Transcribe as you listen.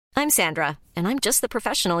I'm Sandra, and I'm just the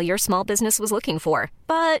professional your small business was looking for.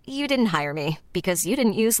 But you didn't hire me because you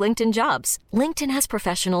didn't use LinkedIn Jobs. LinkedIn has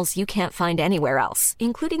professionals you can't find anywhere else,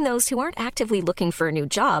 including those who aren't actively looking for a new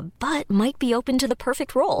job, but might be open to the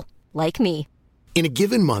perfect role, like me. In a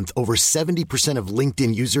given month, over 70% of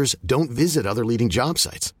LinkedIn users don't visit other leading job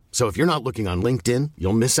sites. So if you're not looking on LinkedIn,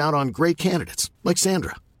 you'll miss out on great candidates like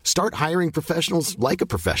Sandra. Start hiring professionals like a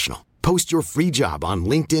professional. Post your free job on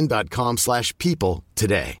linkedin.com/people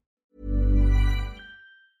today.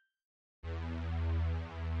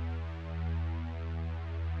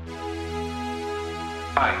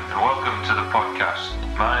 Hi, and welcome to the podcast.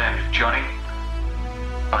 My name is Johnny.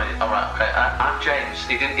 Alright, okay. I'm James.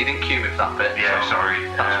 He didn't cue me for that bit. Yeah, so sorry.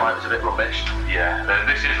 That's why it was a bit rubbish. Yeah,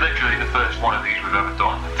 this is literally the first one of these we've ever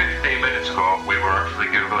done. 15 minutes ago, we were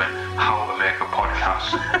actually Googling how to make a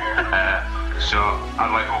podcast. So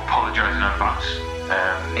I'd like to apologise in advance.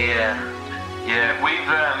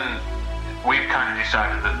 We've kind of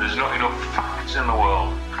decided that there's not enough facts in the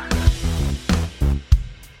world.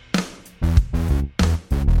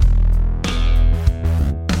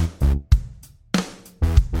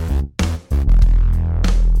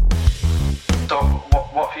 So,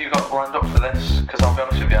 what have you got lined up for this? Because I'll be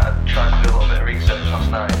honest with you, I tried to do a little bit of research last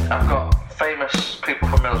night. I've got famous people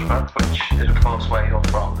from Middlesbrough, which is of course where you're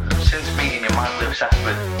from. Since meeting you, I'm mildly obsessed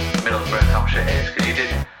with Middlesbrough and how shit it is, because you did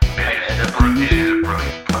paint it as a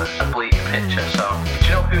brilliant bleak picture. So, do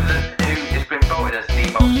you know who has been voted as the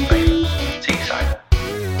most famous Teessider?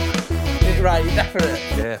 Right, definitely.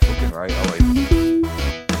 Yeah, fucking right, alright.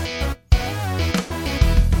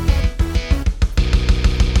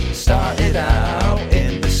 Started out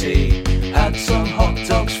in the sea, had some hot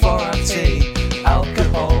dogs for our tea.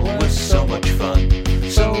 Alcohol was so much fun,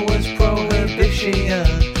 so was prohibition.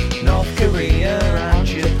 North Korea and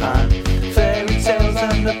Japan, fairy tales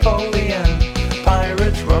and Napoleon,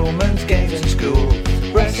 pirates, Romans, games in school,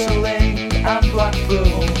 wrestling and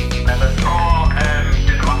Blackpool. Never.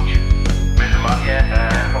 Did the match. Made the match.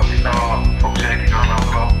 Yeah, what's his name? Fuck's sake, he's on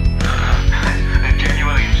roundabout.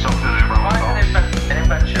 Genuinely stopped at the roundabout. An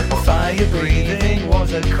invention. Fire breathing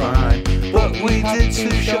was a crime, but we did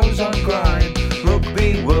 2 shows on Grime.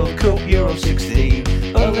 Rugby World Cup, Euro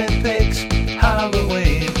 16, Olympics,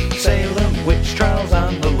 Halloween, Salem, witch trials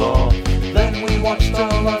and the law. Then we watched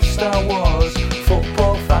all of Star Wars,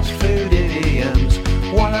 football, fast food idioms,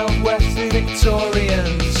 Wild West, the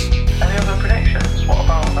Victorians. Any other predictions? What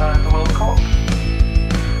about the World Cup?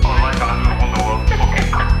 Like that, I won the World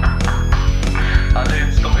Cup. I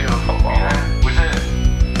did stuff with football. Was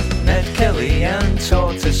it? Ned Kelly and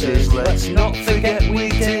tortoises, let's not forget we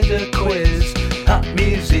did a quiz. At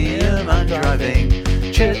museum and driving,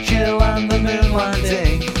 Churchill and the moon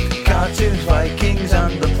landing, cartoons, Vikings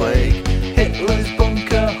and the plague, Hitler's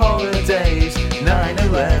bunker holidays,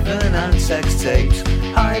 9/11 and sex tapes,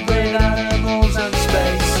 hybrid animals and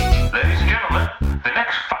space. Ladies and gentlemen, the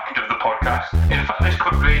next fact of the podcast, in fact this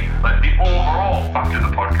could be like the overall fact of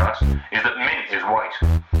the podcast, is that mint is white.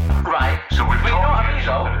 Right. So we've But you know what I mean,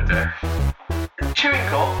 talked though? Chewing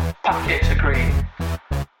gum packets are green.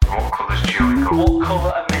 What colour's chewing gum? What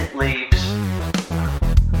colour are mint leaves?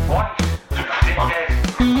 White.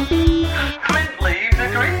 Mint leaves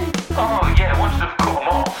are green. Oh yeah, once they've cut them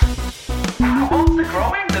off. Once they're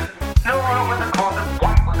growing, No, when they're growing, they're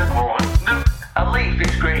white when they're growing. a leaf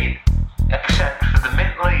is green. Except for the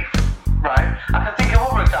mint leaf. Right. I can think of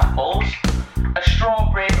other examples. A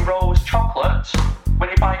strawberry rose chocolate. When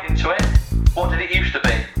you bite into it, what did it used to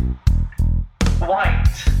be?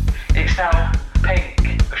 White. It's now pink.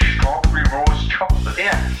 A strawberry rose chocolate.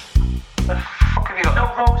 Yeah. The fuck have you got? No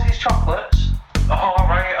roses chocolates. Oh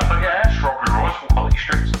right, I thought Yeah. strawberry rose from Quality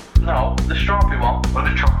Street. No, the strawberry one. Well,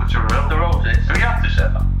 the chocolates are real. The roses. Do you have to say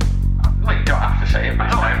that? Well, you don't have to say it, but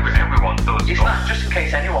No, everyone does. it's not just in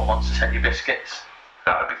case anyone wants to send you biscuits.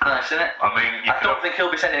 That'd be cool. Nice, isn't it? I mean, you I could don't have... think he'll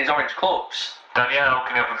be sending his orange clubs. Danielle,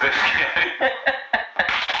 can you have a biscuit?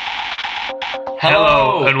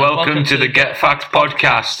 Hello and welcome to the Get Fact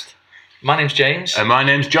podcast. My name's James. And my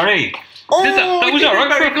name's Johnny. Oh, that was alright.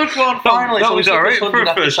 Very good one. Finally, That so was we took alright this for a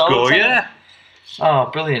 100th first episode, go, hasn't yeah. it? Oh,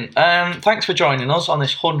 brilliant. Thanks for joining us on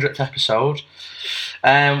this 100th episode.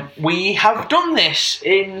 We have done this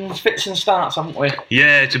in fits and starts, haven't we?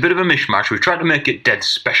 Yeah, it's a bit of a mishmash. We've tried to make it dead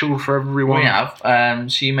special for everyone. We have.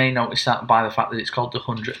 So you may notice that by the fact that it's called the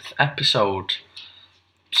 100th episode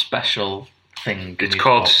special thing. It's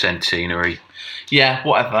called Centenary. Yeah,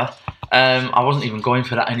 whatever. I wasn't even going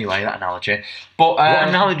for that anyway, that analogy. But What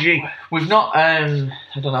analogy? we've not, I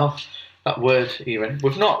don't know, That word, even.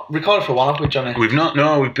 We've not recorded for a while, have we, Johnny? We've not,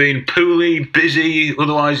 no. We've been poorly, busy,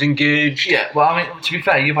 otherwise engaged. Yeah, well, I mean, to be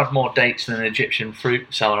fair, you've had more dates than an Egyptian fruit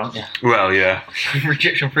seller, haven't you? Well, yeah.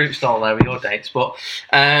 Egyptian fruit stall there with your dates, but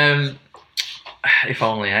if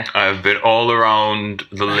only, eh? I've been all around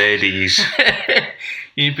the ladies.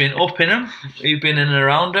 You've been up in them, you've been in and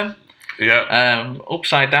around them, Yeah.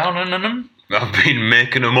 upside down in them, I've been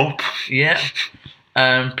making them up. yeah,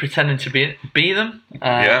 pretending to be them.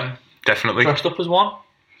 Yeah, definitely. Dressed up as one.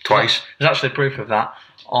 Twice. There's actually proof of that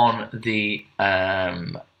on the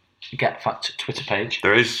Get Fact Twitter page.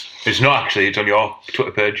 There is. It's not actually. It's on your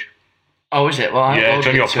Twitter page. Oh, is it? Well, I Yeah, it's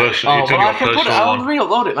on your personal. It's on your personal I'll one.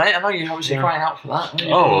 re-upload it, mate. I know you're obviously crying out for that. You've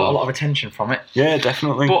Oh. got a lot of attention from it. Yeah,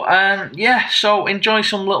 definitely. But yeah, so enjoy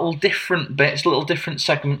some little different bits, little different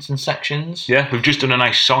segments and sections. Yeah, we've just done a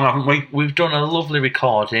nice song, haven't we? We've done a lovely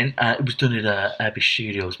recording. It was done at Abbey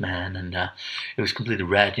Studios, man, and it was completely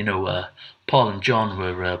rad. You know, Paul and John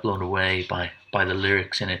were blown away by the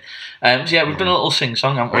lyrics in it. So yeah, we've done a little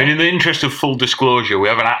sing-song, haven't we? I mean, in the interest of full disclosure, we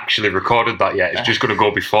haven't actually recorded that yet. It's just going to go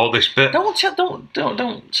before this bit. Don't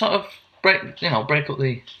sort of break up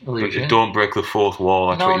the illusion. Don't break the fourth wall.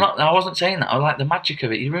 That's what you- I wasn't saying that. I like the magic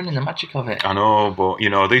of it. You're ruining the magic of it. I know, but you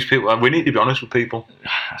know, these people. We need to be honest with people.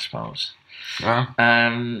 I suppose. Yeah.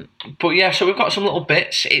 But yeah, so we've got some little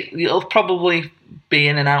bits. It'll probably be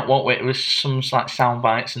in and out, won't it? With some like sound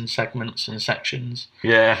bites and segments and sections.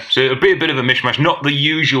 Yeah. So it'll be a bit of a mishmash. Not the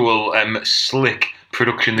usual slick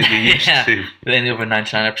production that you're used to. In the other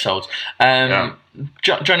 99 episodes.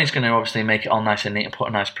 Johnny's going to obviously make it all nice and neat and put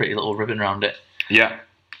a nice pretty little ribbon around it. Yeah.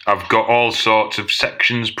 I've got all sorts of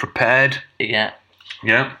sections prepared. Yeah.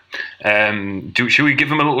 Yeah. Should we give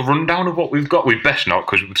them a little rundown of what we've got? We'd best not,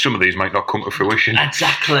 because some of these might not come to fruition.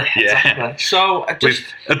 Exactly. Yeah. Exactly. So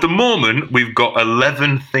At the moment, we've got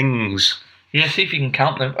 11 things. Yeah, see if you can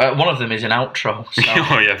count them. One of them is an outro. So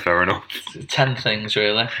Oh, yeah, fair enough. 10 things,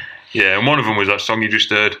 really. Yeah, and one of them was that song you just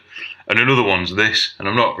heard. And another one's this, and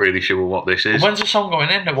I'm not really sure what this is. When's the song going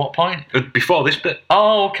in? At what point? Before this bit.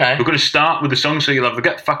 Oh, okay. We're going to start with the song, so you'll have the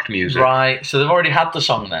Get Fact music. Right, so they've already had the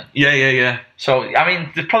song then. Yeah. So, I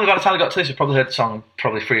mean, they've probably by the time they got to this, they've probably heard the song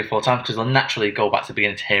probably 3 or 4 times because they'll naturally go back to the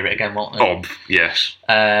beginning to hear it again, won't they? Yes.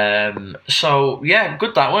 So, yeah,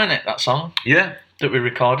 good that, weren't it, that song Yeah. that we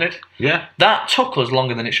recorded? Yeah. That took us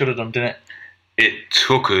longer than it should have done, didn't it? It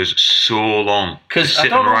took us so long. Because I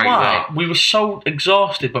don't know why, we were so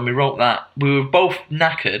exhausted when we wrote that. We were both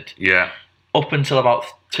knackered Yeah. up until about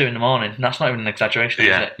 2 in the morning. And that's not even an exaggeration, is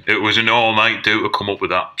Yeah. it? It was an all-night do to come up with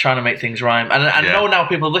that. Trying to make things rhyme. And I know now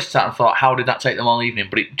people have listened to that and thought, how did that take them all evening?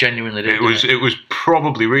 But it genuinely did. It was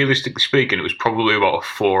probably, realistically speaking, it was probably about a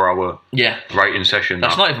 4-hour writing session.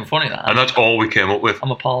 That's not even funny, that. And that's all we came up with.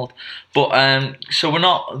 I'm appalled. But, so we're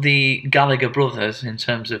not the Gallagher brothers in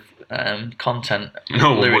terms of content.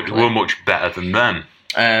 No, lyrically. we're much better than them.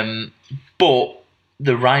 But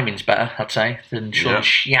the rhyming's better, I'd say, than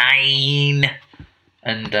Sunshine.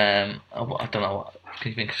 And I don't know,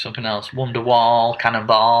 can you think of something else? Wonderwall,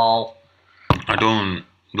 Cannonball. I don't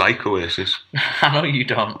like Oasis. I know you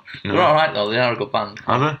don't. No. They're alright though, they are a good band.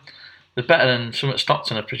 Are they? They're better than some that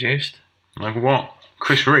Stockton have produced. Like what?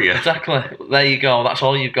 Chris Rea? Exactly. There you go, that's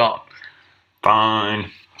all you've got. Fine.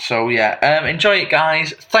 So yeah, enjoy it,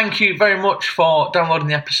 guys. Thank you very much for downloading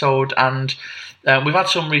the episode, and we've had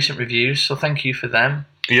some recent reviews, so thank you for them.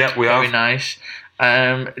 Yeah, we Very have. nice.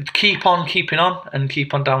 Keep on keeping on and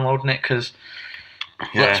keep on downloading it because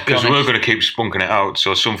Yeah, because we're going to keep spunking it out,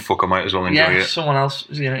 so some fucker might as well enjoy it. Someone else,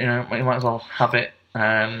 you might as well have it.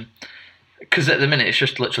 Because at the minute it's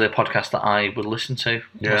just literally a podcast that I would listen to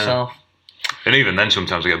myself. And even then,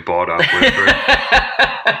 sometimes I get bored halfway through.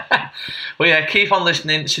 Well, yeah, keep on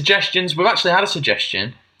listening. Suggestions. We've actually had a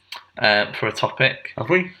suggestion for a topic. Have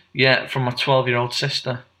we? Yeah, from my 12-year-old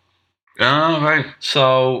sister. Oh, right.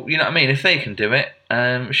 So, you know what I mean? If they can do it,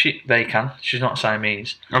 they can. She's not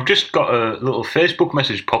Siamese. I've just got a little Facebook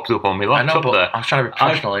message popped up on my laptop. I know, but there. I was trying to be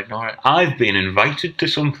professional, ignore it. I've been invited to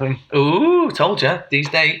something. Ooh, told you. These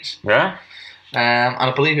dates. Yeah? And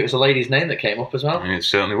I believe it was a lady's name that came up as well. And it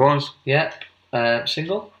certainly was. Yeah.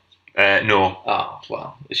 Single? No. Oh,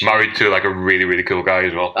 well. Married to like a really, really cool guy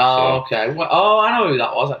as well. Oh, okay. Well, I know who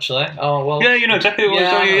that was, actually. Oh, well. Yeah, you know exactly who it was.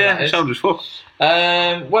 Yeah, I know Yeah, that it is. sounds as fuck.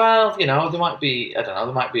 Well, there might be, I don't know,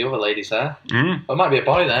 there might be other ladies there. Mm. There might be a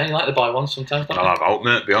boy there. You like the boy ones sometimes, don't you? I'll have out,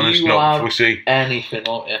 mate, to be honest. You Not have pussy. anything,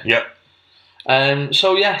 won't you? Yep.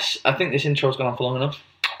 So, yes, I think this intro's gone on for long enough.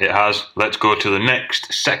 It has. Let's go to the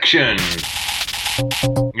next section.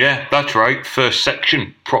 Yeah, that's right. First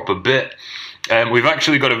section, proper bit. We've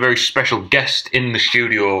actually got a very special guest in the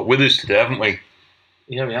studio with us today, haven't we?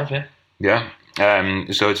 Yeah, we have, yeah. Yeah.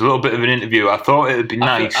 So it's a little bit of an interview. I thought it would be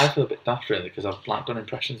nice. I feel a bit daft, really, because I've done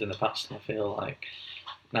impressions in the past, and I feel like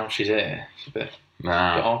now she's here, it's a bit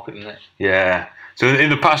awkward, isn't it? Yeah. So in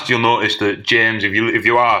the past, you'll notice that James, if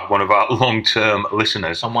you are one of our long-term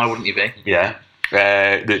listeners, and why wouldn't you be? Yeah,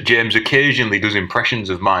 that James occasionally does impressions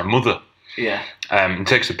of my mother. Yeah. And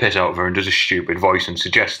takes the piss out of her and does a stupid voice and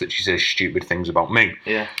suggests that she says stupid things about me.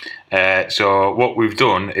 Yeah. So what we've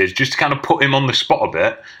done is just to kind of put him on the spot a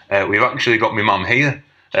bit. We've actually got my mum here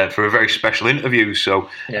for a very special interview. So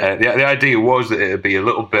the idea was that it would be a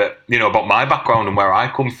little bit, about my background and where I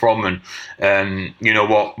come from, and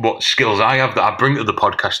what skills I have that I bring to the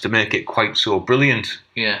podcast to make it quite so brilliant.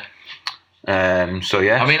 Yeah. So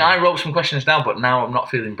yeah. I mean, I wrote some questions down, but now I'm not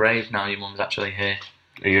feeling brave. Now your mum's actually here.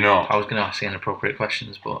 Are you not? I was going to ask you inappropriate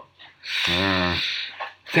questions, but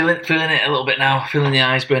feeling it a little bit now. Feeling the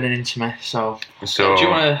eyes burning into me. So do you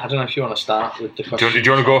want to? I don't know if you want to start with the questions. Do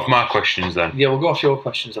you want to go off my questions then? Yeah, we'll go off your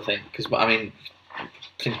questions. I think because I mean,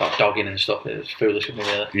 things about dogging and stuff is foolish of me,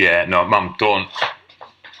 really. Yeah, no, Mum, don't.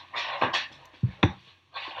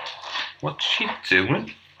 What's she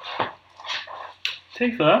doing?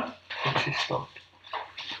 Take that. I think she's stopped.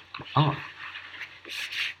 Oh.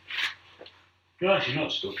 No, she's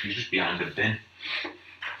not stuck. She's just behind the bin.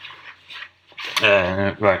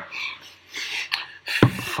 Right.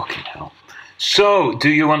 Fucking hell. So, do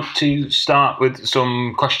you want to start with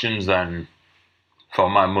some questions then for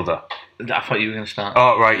my mother? I thought you were going to start.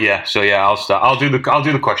 Oh right, yeah. So yeah, I'll start. I'll do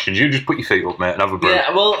the questions. You just put your feet up, mate, and have a break.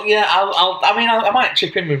 Yeah, well, yeah. I might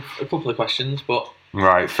chip in with a couple of questions, but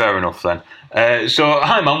right, fair enough then. So,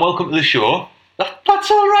 hi, man. Welcome to the show. That's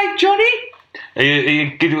all right, Johnny.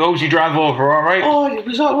 How was your drive over? All right? Oh, it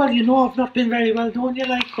was all well. I've not been very well, don't you?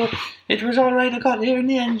 But it was all right. I got here in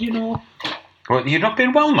the end, Well, you've not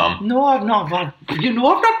been well, Mum? No, I've not. I've not been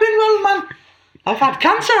well, man. I've had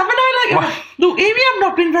cancer, haven't I? Leukemia. I've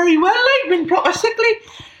not been very well. Been proper sickly,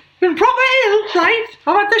 been proper ill. Right?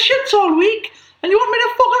 I've had the shits all week, and you want me to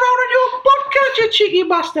fuck around on your podcast, you cheeky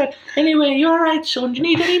bastard? Anyway, you all right, son? Do you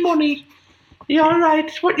need any money? You all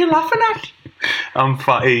right? What you laughing at? I'm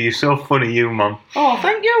fatty. You're so funny, you, Mum. Oh,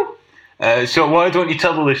 thank you. So why don't you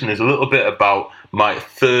tell the listeners a little bit about my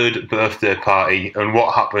 3rd birthday party and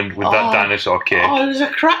what happened with that dinosaur cake? Oh, it was a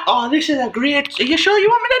crap. Oh, this is a great. Are you sure you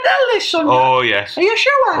want me to tell this, son? Oh, yes. Are you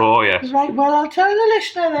sure? Oh, yes. Right, well, I'll tell the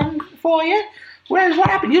listener then for you. Well,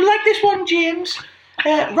 what happened? You like this one, James?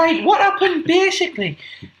 Right, what happened basically?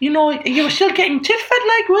 You were still getting tit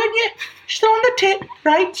fed, weren't you? Still on the tit,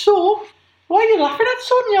 right? So, why are you laughing at,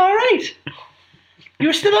 son? You alright? You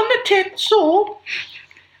were still on the tit, so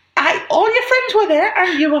all your friends were there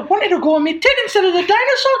and you wanted to go on my tit instead of the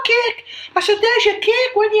dinosaur cake. I said, there's your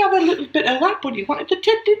cake when you have a little bit of that, but you wanted the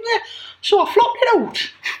tit, didn't you? So I flopped it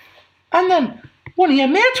out. And then one of your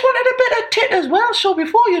mates wanted a bit of tit as well, so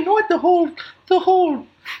before you know it, the whole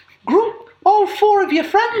group, all 4 of your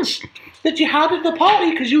friends that you had at the party,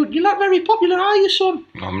 because you're not very popular, are you, son?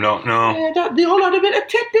 I'm not, no. They all had a bit of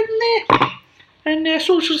tit, didn't they? And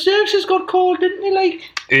social services got called, didn't they?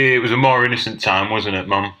 It was a more innocent time, wasn't it,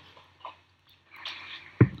 Mum?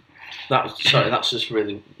 That's just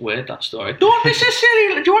really weird, that story. Don't be so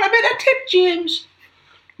silly. Do you want a bit of tit, James?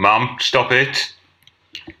 Mum, stop it.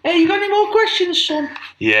 Hey, you got any more questions, son?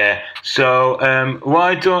 Yeah. So,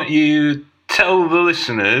 why don't you tell the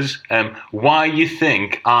listeners why you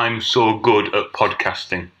think I'm so good at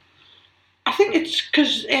podcasting? I think it's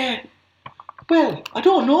because, well, I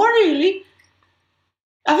don't know really.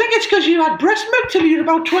 I think it's because you had breast milk till you were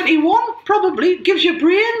about 21, probably. It gives you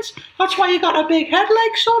brains. That's why you got a big head,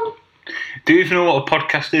 son. Do you even know what a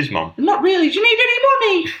podcast is, Mum? Not really. Do you need any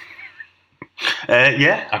money?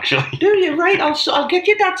 Yeah, actually. Do you? Right, I'll get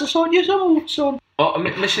your dad to sort you some out, son. Oh,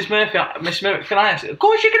 Mrs. Murphy, can I ask? Of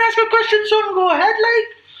course you can ask a question, son. Go ahead,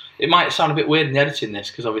 It might sound a bit weird in editing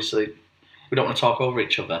this, because obviously we don't want to talk over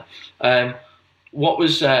each other. What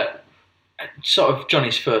was sort of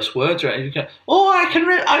Johnny's first words? Right? Oh, I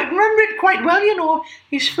remember it quite well,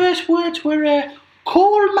 His first words were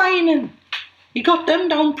coal mining. He got them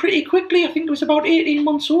down pretty quickly. I think he was about 18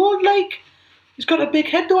 months old, He's got a big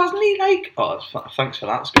head though, hasn't he, Oh, thanks for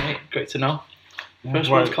that. It's great to know. First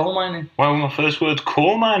words, coal mining. Why were my first words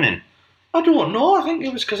coal mining? I don't know. I think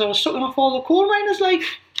it was because I was sucking off all the coal miners,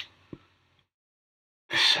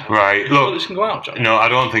 Right, look. This can go out, Johnny? No, I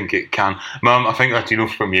don't think it can. Mum, I think that's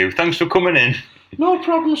enough from you. Thanks for coming in. No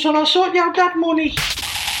problem, son. I'll sort you out that money.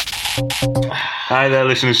 Hi there,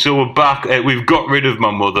 listeners. So we're back. We've got rid of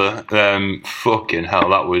my mother. Fucking hell,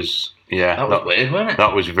 that was... Yeah, that was weird, wasn't it?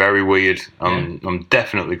 That was very weird. I'm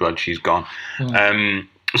definitely glad she's gone.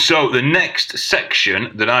 So the next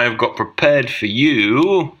section that I have got prepared for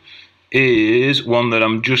you is one that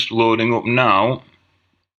I'm just loading up now,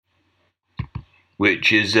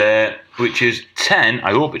 which is 10.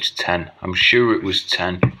 I hope it's 10. I'm sure it was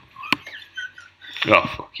 10. Oh,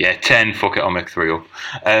 fuck. Yeah, 10. Fuck it, I'll make 3 up.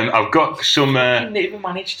 I've got some... didn't even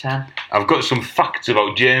manage 10. I've got some facts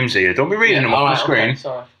about James here. Don't be reading them off the screen. Okay,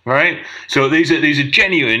 sorry. Right? So these are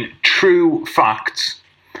genuine, true facts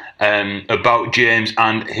about James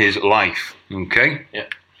and his life. Okay? Yeah.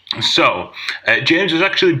 So, James was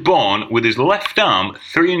actually born with his left arm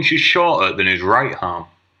 3 inches shorter than his right arm.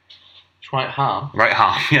 His right arm? Right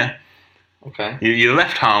arm, yeah. Okay. Your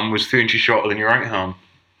left arm was 3 inches shorter than your right arm.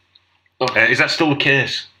 Okay. Is that still the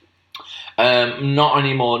case? Not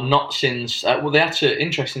anymore. Not since. Well, they had to.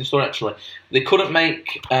 Interesting story actually. They couldn't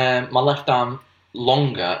make my left arm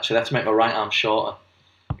longer, so they had to make my right arm shorter.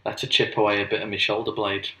 They had to chip away a bit of my shoulder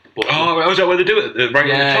blade. But, is that where they do it? Right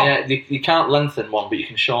at the top? Yeah. You can't lengthen one, but you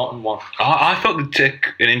can shorten one. I thought they'd take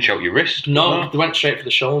an inch out your wrist. No, they went straight for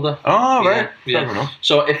the shoulder. Oh, right. Yeah. Fair enough.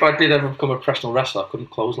 So if I did ever become a professional wrestler, I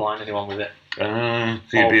couldn't clothesline anyone with it. So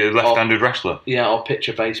you'd be a left-handed wrestler? Yeah, or pitch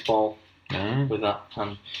a baseball with that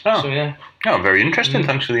hand. Oh. So yeah. Oh, very interesting.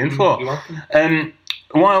 Thanks for the info. You're welcome.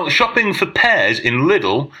 While shopping for pears in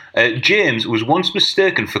Lidl, James was once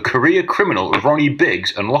mistaken for career criminal Ronnie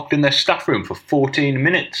Biggs and locked in their staff room for 14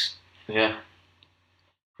 minutes. Yeah.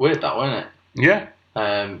 Weird that, wasn't it? Yeah.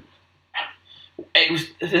 It was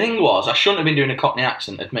the thing was I shouldn't have been doing a Cockney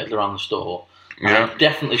accent, admittedly, around the store. Yeah. I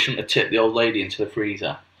definitely shouldn't have tipped the old lady into the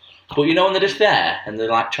freezer. But you know when they're just there and they're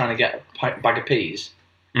like trying to get a bag of peas?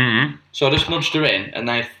 Mm-hmm. So I just nudged her in and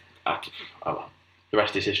the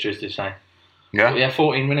rest is history, as they say. Yeah? But yeah,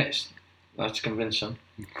 14 minutes. That's convincing.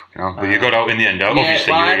 But you got out in the end.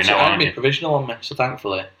 Obviously, I you're now, had aren't me you? provisional on me, so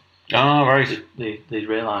thankfully. Oh, right. They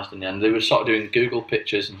realised in the end. They were sort of doing Google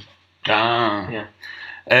pictures. And,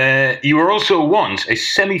 yeah. You were also once a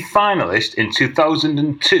semi-finalist in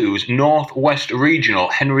 2002's Northwest Regional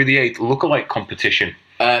Henry VIII lookalike competition.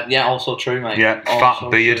 Yeah, also true, mate. Yeah, also fat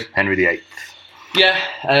beard, true. Henry VIII. Yeah,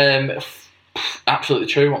 absolutely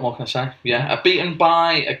true. What more can I say? Yeah, beaten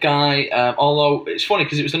by a guy. Although it's funny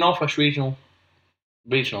because it was the Northwest Regionals,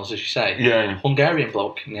 as you say. Yeah. Hungarian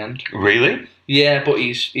bloke in the end. Really? Yeah, but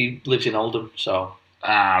he lives in Oldham, so.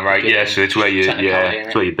 Right. Yeah. So it's where it's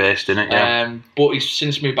where you're based, isn't it? Yeah. But he's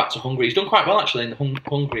since moved back to Hungary. He's done quite well actually in the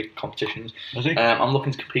Hungary competitions. Has he? I'm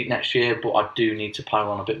looking to compete next year, but I do need to pile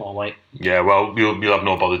on a bit more weight. Yeah. Well, you'll have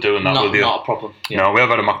no bother doing that, will you? Not a problem. Yeah. No, we have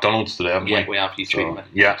had a McDonald's today, haven't we? Yeah, we have. You treat me.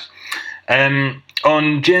 Yeah.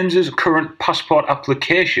 On James's current passport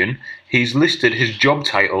application, he's listed his job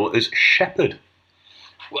title as shepherd.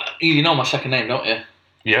 Well, you know my second name, don't you?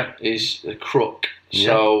 Yeah. Is a crook. Yeah.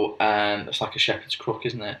 So it's like a shepherd's crook,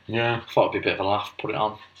 isn't it? Yeah. Thought it'd be a bit of a laugh. Put it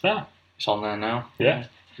on. Yeah. It's on there now. Yeah.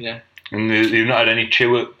 Yeah. And you've not had any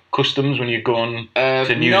chew at customs when you've gone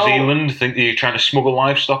to New Zealand? Think that you're trying to smuggle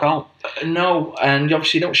livestock out? No, and you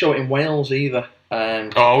obviously don't show it in Wales either.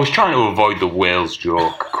 I was trying to avoid the Wales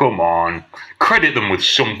joke. Come on. Credit them with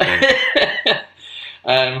something.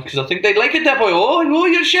 Because I think they'd like it there, boy. Oh,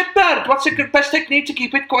 you're a shepherd. What's the best technique to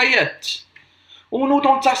keep it quiet? Oh, no,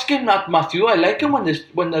 don't ask him that, Matthew. I like him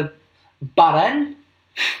when they're barren.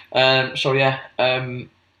 So, yeah.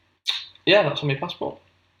 Yeah, that's on my passport.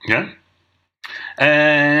 Yeah.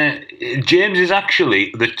 James is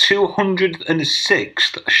actually the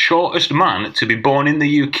 206th shortest man to be born in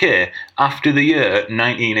the UK after the year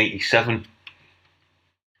 1987.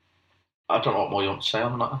 I don't know what more you want to say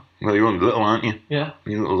on that. Well, you're only little, aren't you? Yeah.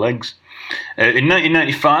 Your little legs. In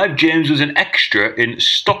 1995, James was an extra in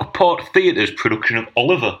Stockport Theatre's production of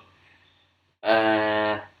Oliver.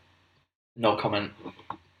 No comment.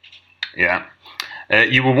 Yeah.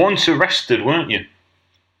 You were once arrested, weren't you?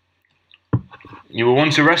 You were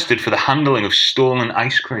once arrested for the handling of stolen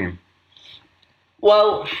ice cream.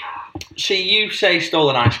 Well, see, you say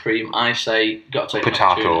stolen ice cream, I say got to take an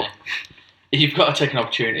opportunity. You've got to take an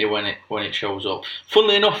opportunity when it shows up.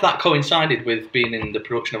 Funnily enough, that coincided with being in the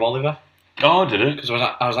production of Oliver. Oh, did it? Because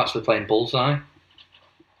I was actually playing Bullseye.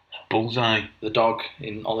 Bullseye? The dog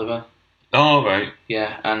in Oliver. Oh, right.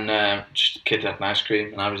 Yeah, and just a kid had an ice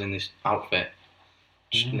cream, and I was in this outfit.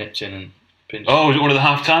 Just nipped in and pinched. Oh, was it one of the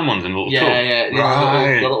half-time ones in the little tub? Yeah,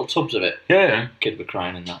 Right. the little tubs of it. Yeah. Kid were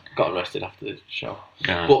crying and that. Got arrested after the show.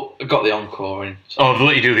 Yeah. But I got the encore in. So. Oh, they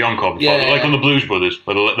let you do the encore before, like on the Blues Brothers,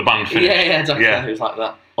 where they let the band finish. Yeah, exactly. Yeah. It was like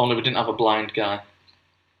that. Only we didn't have a blind guy.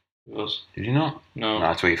 It was. Did you not? No.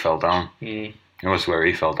 That's where you fell down. Mm. That's where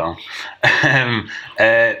he fell down.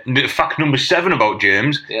 Fact number 7 about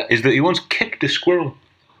James is that he once kicked a squirrel.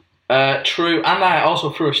 True, and I also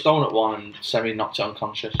threw a stone at one and semi knocked it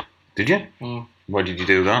unconscious. Did you? Mm. Why did you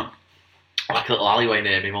do that? like a little alleyway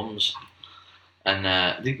near my mum's. And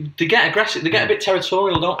they get aggressive. They get a bit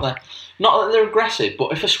territorial, don't they? Not that they're aggressive,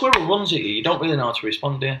 but if a squirrel runs at you, you don't really know how to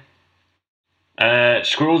respond, do you?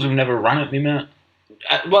 Squirrels have never ran at me, mate.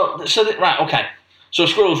 Right, okay. So a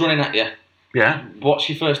squirrel's running at you. Yeah. What's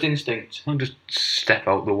your first instinct? I'll just step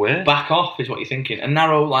out the way. Back off is what you're thinking. A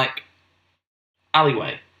narrow, like,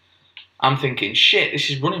 alleyway. I'm thinking, shit, this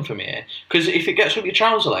is running for me here. Because if it gets up your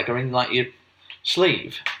trouser leg or in, like, your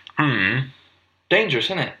sleeve, dangerous,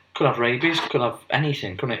 isn't it? Could have rabies, could have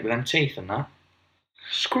anything, couldn't it, with them teeth and that?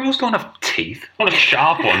 Squirrels don't have teeth. Not a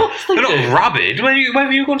sharp one. They're not rabid. Where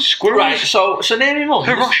have you got squirrels? Right, so near my mum's.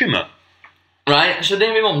 Hiroshima. Right, so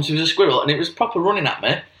near my mum's, there was a squirrel, and it was proper running at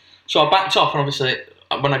me. So I backed off, and obviously,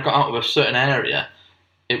 when I got out of a certain area,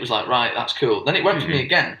 it was like, right, that's cool. Then it went for me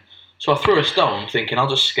again. So I threw a stone, thinking I'll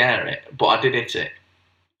just scare it, but I did hit it.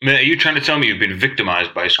 Mate, are you trying to tell me you've been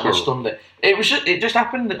victimised by a squirrel? I stunned it. It just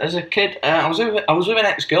happened as a kid. I was with an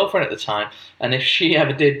ex-girlfriend at the time, and if she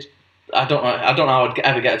ever did, I don't know how I'd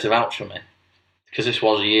ever get her to vouch for me, because this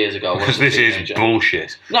was years ago. Because this is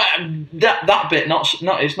bullshit. No, that bit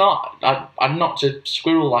it's not. I knocked a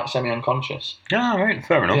squirrel like semi-unconscious. Yeah, right,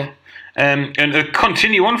 fair enough. Yeah. And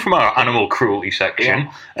continue on from our animal cruelty section.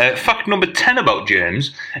 Fact number 10 about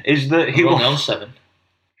James is that he was was on 7.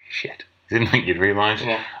 Shit. Didn't think you'd realise.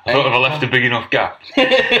 Yeah. I thought if I left a big enough gap.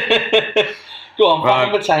 Go on,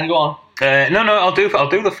 fact number 10, go on. No, I'll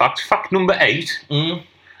do the facts. Fact number 8.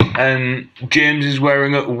 James is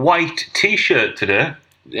wearing a white T-shirt today.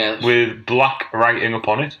 Yeah. With black writing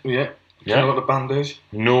upon it. Yeah. Do you know what the band is?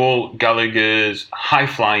 Noel Gallagher's High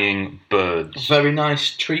Flying Birds. Very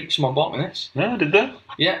nice treat. Someone bought me this. Yeah, did they?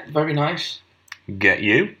 Yeah, very nice. Get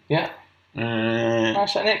you. Yeah.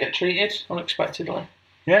 Nice, isn't it? Get treated unexpectedly.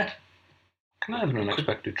 Yeah. Can I have an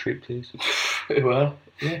unexpected treat, please? Yeah,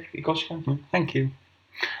 of course you can. Thank you.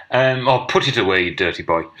 I'll put it away, you dirty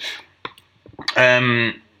boy.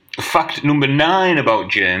 Fact number 9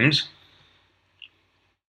 about James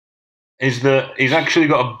is that he's actually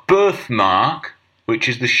got a birthmark which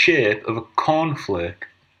is the shape of a cornflake.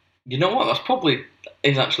 You know what? That's probably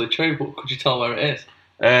is actually true, but could you tell where it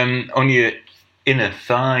is? On your inner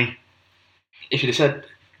thigh. If you'd have said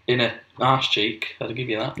inner arse cheek, I'd give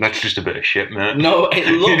you that. That's just a bit of shit, mate. No, it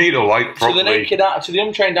looks... You need a wipe properly. To the naked eye, to the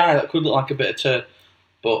untrained eye, that could look like a bit of turd,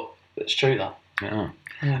 but it's true, that. Yeah.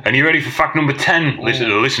 And you ready for fact number 10? The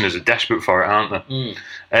listeners are desperate for it, aren't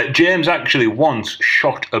they? James actually once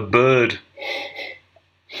shot a bird.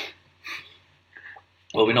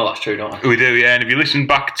 Well, we know that's true, don't we? We do, yeah. And if you listen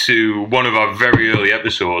back to one of our very early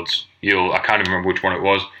episodes, I can't even remember which one it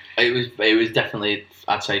was. It was definitely,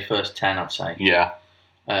 I'd say, first 10, I'd say. Yeah.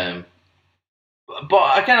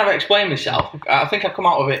 But again, I've explained myself. I think I come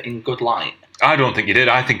out of it in good light. I don't think you did.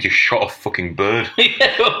 I think you shot a fucking bird.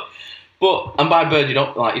 Yeah, but and by bird you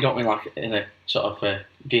don't mean like in a sort of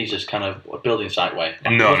geezer's kind of building site way.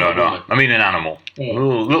 No. I mean an animal. A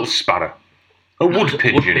little sparrow. A wood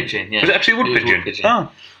pigeon. Wood pigeon, yeah. Was it actually a wood pigeon?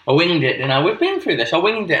 Oh. I winged it, and we've been through this. I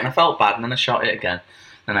winged it and I felt bad, and then I shot it again.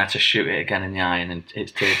 Then I had to shoot it again in the eye, and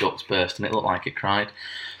its tear ducts burst, and it looked like it cried.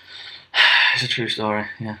 It's a true story,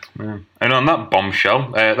 yeah. And on that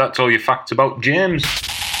bombshell, that's all your facts about James.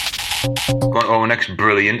 Go on to our next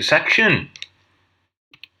brilliant section.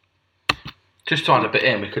 Just to add a bit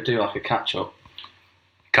in, we could do like a catch up.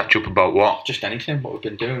 Catch up about what? Just anything, what we've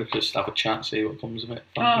been doing. We could just have a chat, see what comes of it.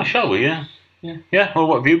 Shall we? Yeah. Yeah. Yeah. Well,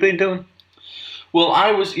 what have you been doing? Well,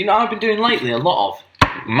 I've been doing lately a lot of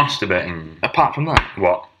masturbating. Apart from that,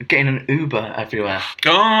 what? Getting an Uber everywhere.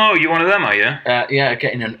 Oh, you one of them, are you? Yeah,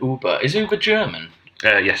 getting an Uber. Is Uber German?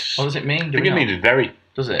 Yes. What does it mean? I think it means very.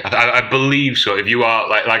 Does it? I believe so. If you are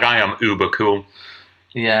like I am, uber cool.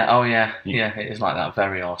 Yeah. Oh, yeah. Yeah, it is like that.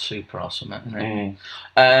 Very or super or something, isn't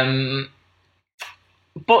it?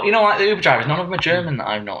 But like the Uber drivers, none of them are German that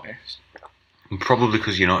I've noticed. Probably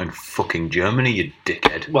because you're not in fucking Germany, you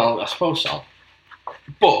dickhead. Well, I suppose so.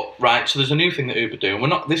 But right, so there's a new thing that Uber do.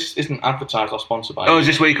 This isn't advertised or sponsored by. Oh, is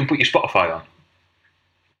this where you can put your Spotify on?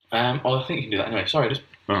 I think you can do that anyway. Sorry, I just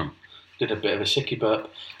did a bit of a sicky burp.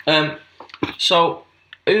 So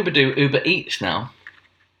Uber do Uber Eats now.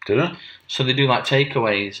 Do they? So they do like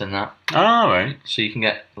takeaways and that. Oh, right. So you can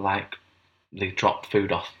get they drop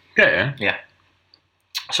food off. Yeah.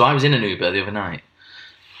 So I was in an Uber the other night,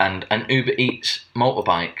 and an Uber Eats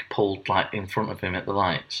motorbike pulled in front of him at the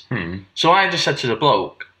lights. So I just said to the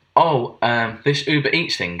bloke, this Uber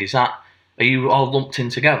Eats thing, are you all lumped in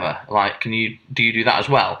together? Do you do that as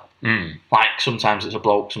well? Sometimes it's a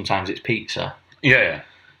bloke, sometimes it's pizza. Yeah.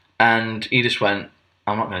 And he just went,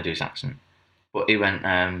 I'm not going to do his accent, but he went,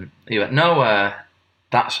 no,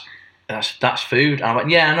 that's that's food. And I went,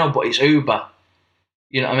 yeah, I know, but it's Uber.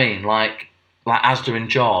 You know what I mean? Like Asda and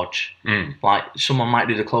George. Like, someone might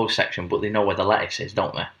do the clothes section, but they know where the lettuce is,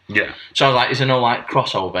 don't they? Yeah. So I was like, is there no, like,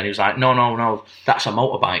 crossover? And he was like, no, that's a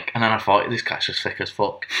motorbike. And then I thought, this guy's just thick as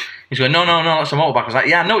fuck. He's going, no, that's a motorbike. I was like,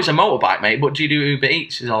 yeah, I know it's a motorbike, mate, but do you do Uber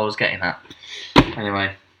Eats, is all I was getting at.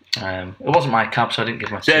 Anyway, it wasn't my cab, so I didn't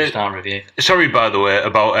give my 2-star review. Sorry, by the way,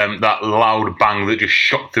 about that loud bang that just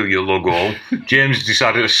shot through your lug hole. James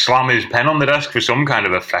decided to slam his pen on the desk for some kind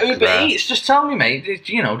of effect. Uber Eats, just tell me, mate.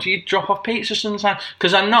 Do you drop off pizza sometimes?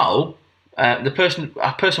 Because I know a person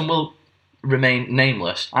will remain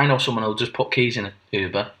nameless. I know someone who'll just put keys in an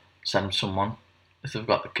Uber, send someone if they've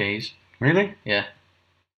got the keys. Really? Yeah.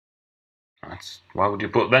 Why would you?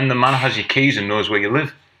 But then the man has your keys and knows where you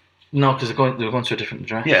live. No, because they're going to a different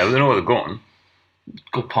address. Yeah, they know where they're going.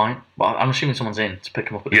 Good point. But I'm assuming someone's in to pick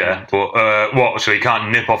him up at the Yeah, end. but what? So he can't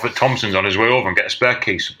nip off at Thompson's on his way over and get a spare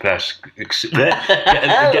key? Get a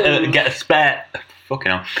spare.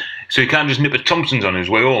 Fucking hell. So he can't just nip at Thompson's on his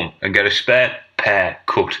way home and get a spare pair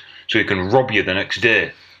cut so he can rob you the next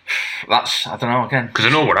day. I don't know, again. Because I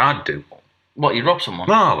know what I'd do. What, you'd rob someone?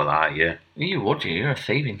 No, well, yeah. You would, you're a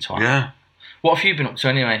thieving twat. Yeah. What have you been up to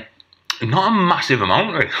anyway? Not a massive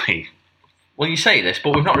amount, really. Well, you say this,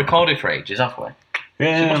 but we've not recorded for ages, have we?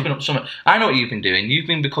 Yeah. So you must have been up to something. I know what you've been doing. You've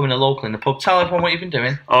been becoming a local in the pub. Tell everyone what you've been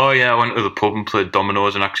doing. Oh, yeah, I went to the pub and played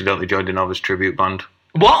dominoes and accidentally joined an Elvis tribute band.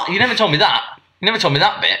 What? You never told me that. You never told me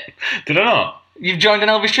that bit. Did I not? You've joined an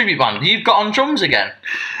Elvis tribute band. You've got on drums again.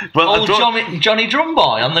 Well, Old Johnny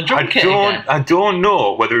Drumboy on the drum kit again. I don't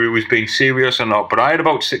know whether he was being serious or not, but I had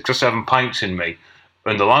about 6 or 7 pints in me.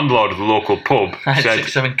 And the landlord of the local pub I had said, 6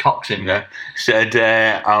 or 7 cocks in me. Said,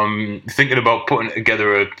 I'm thinking about putting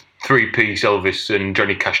together a 3-piece Elvis and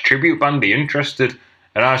Johnny Cash tribute band. Are you interested?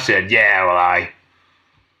 And I said, yeah, well,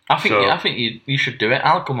 I think you should do it.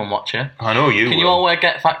 I'll come and watch it. I know you Can will. you all wear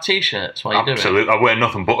Get Fact t-shirts while you do it? Absolutely. I wear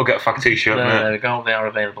nothing but a Get Fact t-shirt. There we go. They are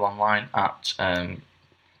available online at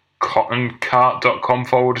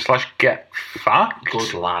cottoncart.com/getfact.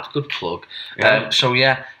 Good lad. Good plug. Yeah.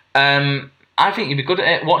 I think you'd be good at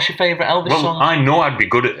it. What's your favourite Elvis song? I know I'd be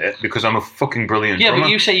good at it because I'm a fucking brilliant drummer. But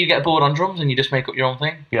you say you get bored on drums and you just make up your own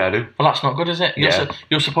thing. Yeah, I do. Well, that's not good, is it?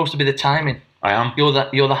 You're supposed to be the timing. I am. You're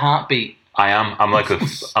the heartbeat. I am. I'm like a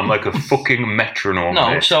fucking metronome.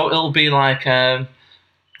 No, mate. so it'll be like I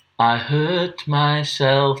hurt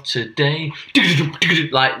myself today.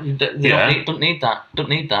 Like don't need that. Don't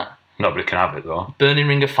need that. Nobody can have it though. Burning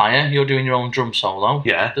Ring of Fire. You're doing your own drum solo.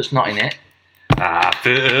 Yeah. That's not in it. I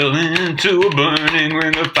fell into a burning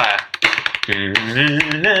ring of fire, and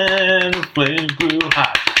the flames grew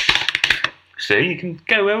hot. See, you can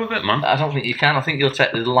get away with it, man. I don't think you can. I think you'll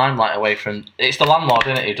take the limelight away from... It's the landlord,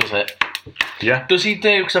 isn't it, who does it? Yeah. Does he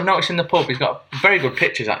do... Because I've noticed in the pub, he's got very good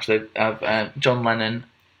pictures, actually, of John Lennon,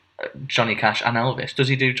 Johnny Cash and Elvis. Does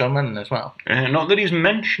he do John Lennon as well? Not that he's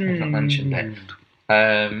mentioned. He's not mentioned it.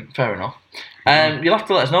 Fair enough. You'll have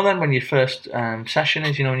to let us know then when your first session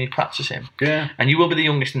is, when you're practicing. Yeah. And you will be the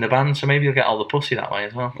youngest in the band, so maybe you'll get all the pussy that way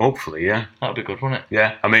as well. Hopefully, yeah. That would be good, wouldn't it?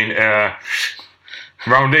 Yeah. I mean,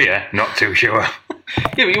 round here, not too sure.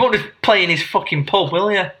 Yeah, but you won't just play in his fucking pub,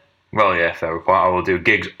 will you? Well, yeah, fair point. I will do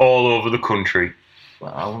gigs all over the country.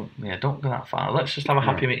 Well, don't go that far. Let's just have a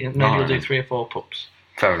happy meeting. Maybe you'll do 3 or 4 pubs.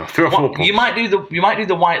 Fair enough. 3 or 4 pubs. You might do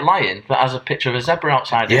the White Lion that has a picture of a zebra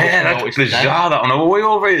outside. Yeah, that's bizarre. That on our way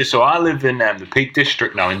over here. So I live in the Peak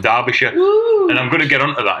District now in Derbyshire, and I'm going to get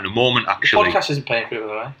onto that in a moment. Actually, the podcast isn't paying for it, by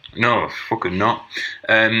the way. No, fucking not.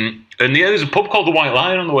 And yeah, there's a pub called the White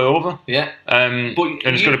Lion on the way over. Yeah. And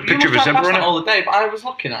it's got a picture of a zebra in it. All the day, but I was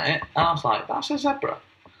looking at it and I was like, "That's a zebra."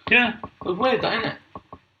 Yeah. It was weird, that, isn't it?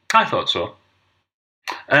 I thought so.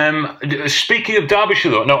 Speaking of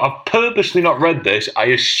Derbyshire, though, no, I've purposely not read this. I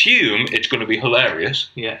assume it's going to be hilarious.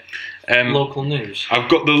 Yeah. Local news. I've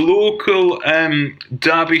got the local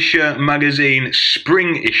Derbyshire magazine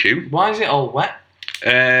spring issue. Why is it all wet?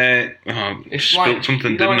 It's spilled like,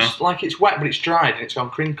 something, didn't I? It's like it's wet, but it's dried and it's gone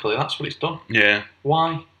crinkly. That's what it's done. Yeah.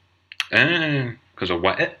 Why? Because I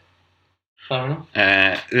wet it. Fair enough.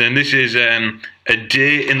 And this is a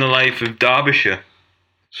day in the life of Derbyshire.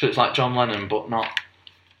 So it's like John Lennon, but not.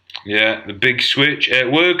 Yeah, the big switch.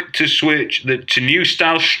 Work to switch to new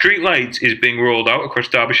style streetlights is being rolled out across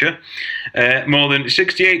Derbyshire. More than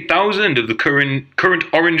 68,000 of the current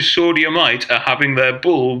orange sodium lights are having their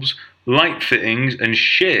bulbs, light fittings and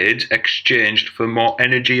shades exchanged for more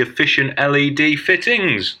energy efficient LED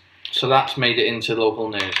fittings. So that's made it into local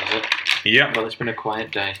news, has it? Yeah. Well, it's been a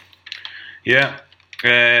quiet day. Yeah.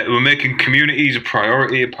 We're making communities a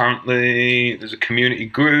priority, apparently. There's a community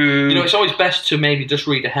group. You know, it's always best to maybe just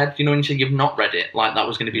read ahead. You know, when you say you've not read it, like that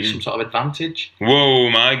was going to be some sort of advantage. Whoa,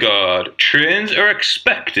 my God. Trains are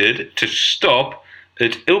expected to stop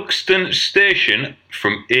at Ilkeston Station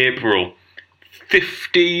from April,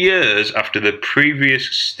 50 years after the previous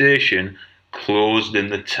station closed in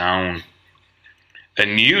the town. A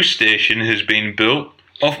new station has been built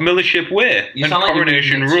off Millership Way and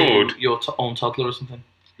Coronation Road. Your own toddler or something.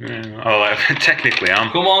 Yeah, oh, technically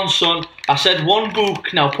I'm. Come on, son. I said one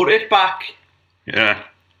book, now put it back. Yeah.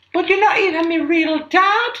 But you're not even my real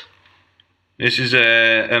dad. This is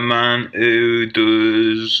a man who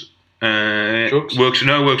does drugs?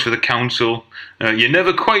 works for the council. You're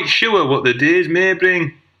never quite sure what the days may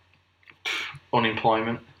bring.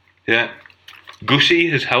 Unemployment. Yeah. Gussie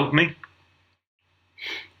has helped me.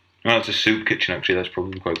 Oh, that's a soup kitchen, actually. That's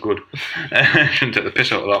probably quite good. I shouldn't take the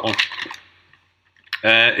piss out of that one.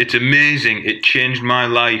 It's amazing. It changed my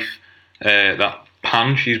life. That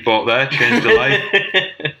pan she's bought there changed her life.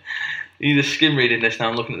 You're just skim reading this now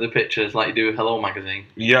and looking at the pictures like you do with Hello Magazine.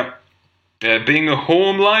 Yep. Being a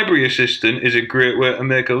home library assistant is a great way to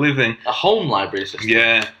make a living. A home library assistant?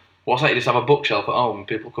 Yeah. What's that? You just have a bookshelf at home and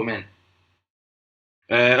people come in?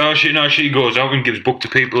 She goes out and gives book to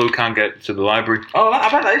people who can't get to the library. Oh, I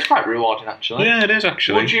bet that is quite rewarding, actually. Yeah, it is,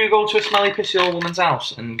 actually. Would you go to a smelly, pissy old woman's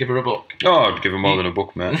house and give her a book? Oh, I'd give her more than a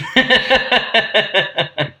book, mate.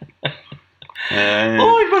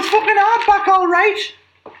 Oh, it was fucking hardback, all right.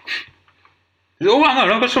 Oh, hang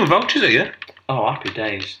on, I've got some vouchers here. Oh, happy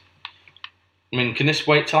days. I mean, can this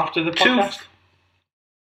wait till after the podcast?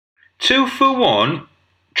 2 for 1,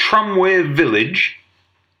 Tramway Village.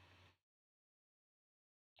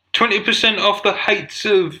 20% off the Heights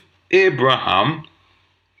of Abraham.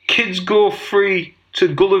 Kids go free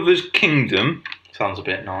to Gulliver's Kingdom. Sounds a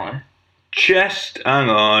bit naughty. Hang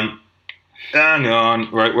on.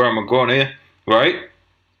 Right, where am I going here? Right.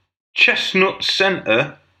 Chestnut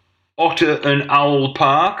Centre, Otter and Owl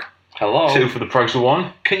Park. Hello. 2 for the price of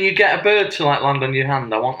 1. Can you get a bird to like land on your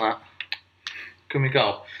hand? I want that. Can we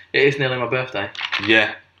go? It is nearly my birthday.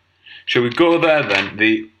 Yeah. Shall we go there then?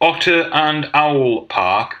 The Otter and Owl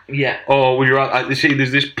Park. Yeah. Or would you rather see?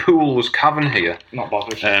 There's this pool's cavern here. Not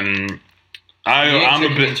bothered. I'm a a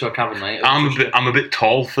bit into a cavern, mate. I'm a bit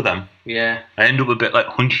tall for them. Yeah. I end up a bit like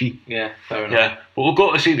hunchy. Yeah, fair enough. Yeah, but we'll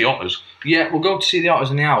go to see the otters. Yeah, we'll go to see the otters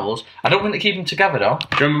and the owls. I don't think they keep them together though.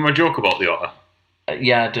 Do you remember my joke about the otter?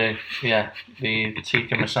 Yeah, I do. Yeah, the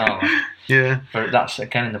tikka masala. Yeah. That's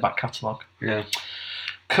again in the back catalogue. Yeah.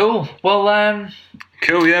 Cool. Well,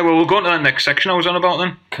 Cool. Yeah. Well, we'll go on to that next section I was on about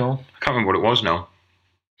then. Cool. I can't remember what it was now.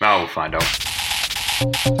 Now we'll find out.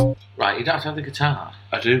 Right, you don't have to have the guitar.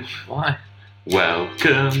 I do. Why?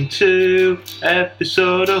 Welcome to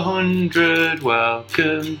episode 100.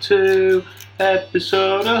 Welcome to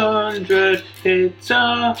episode 100. It's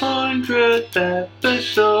our 100th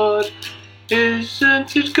episode.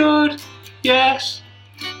 Isn't it good? Yes.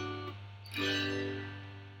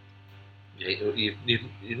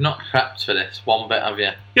 You've not prepped for this one bit, have you?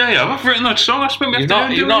 Yeah. I've written that song. I spent my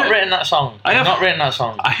afternoon You've not written that song. I have. You've not written that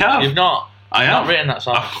song. I have. You've not. I have. Not written that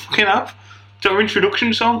song. I fucking have. Is that our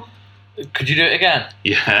introduction song? Could you do it again?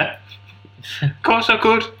 Yeah. Of course I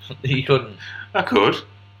could. You couldn't. I could.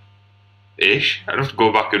 Ish. I'd have to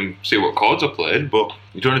go back and see what chords I played, but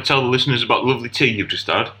you don't want to tell the listeners about the lovely tea you've just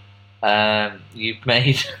had? You've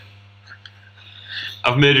made...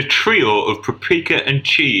 I've made a trio of paprika and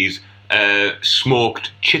cheese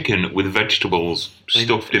smoked chicken with vegetables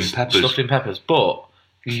stuffed in peppers. Stuffed in peppers, but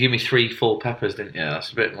you gave me 3 full peppers, didn't you?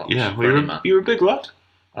 That's a bit much. Yeah, well, you're a big lad.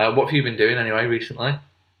 What have you been doing anyway recently?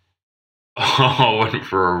 Oh, I went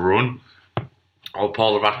for a run. Oh,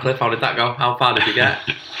 Paula Radcliffe, how did that go? How far did you get?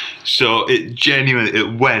 So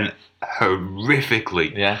it went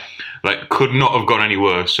horrifically. Yeah. Like, could not have gone any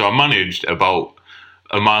worse. So I managed about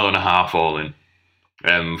 1.5 miles all in,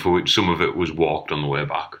 for which some of it was walked on the way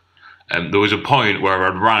back. There was a point where I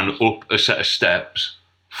ran up a set of steps,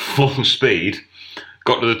 full speed,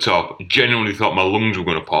 got to the top, genuinely thought my lungs were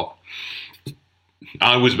going to pop.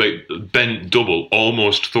 I was like bent double,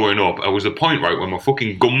 almost throwing up. I was at the point, right, where my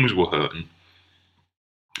fucking gums were hurting.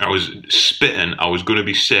 I was spitting, I was going to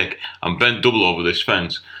be sick. I'm bent double over this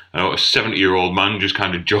fence, and a 70-year-old man just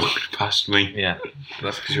kind of jogged past me. Yeah,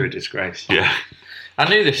 that's because you're a disgrace. Yeah. I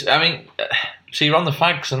knew this. I mean, so you're on the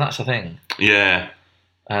fags, and that's the thing. Yeah.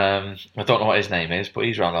 I don't know what his name is, but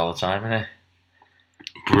he's around all the time, isn't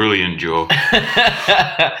Brilliant, Joe.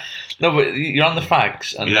 No, but you're on the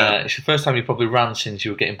fags, and Yeah. it's the first time you probably ran since you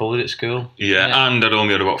were getting bullied at school. Yeah, and I'd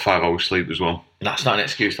only had about 5 hours sleep as well. That's not an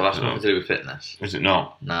excuse, though. That's nothing to do with fitness. Is it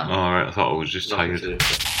not? No. All right, I thought I was just Nothing tired. to do with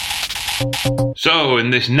fitness. So, in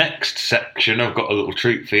this next section, I've got a little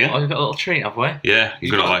treat for you. Oh, you've got a little treat, have we? Yeah,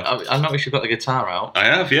 you're going to like. I noticed you've got the guitar out. I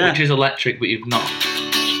have, yeah. Which is electric, but you've not.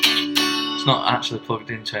 It's not actually plugged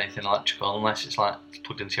into anything electrical, unless it's like it's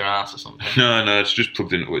plugged into your ass or something. No, it's just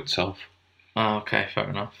plugged into itself. Oh, okay, fair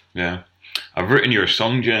enough. Yeah. I've written you a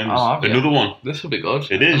song, James. Oh, have you? Another one. This will be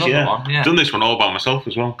good. It is, Another yeah. one, yeah. Done this one all by myself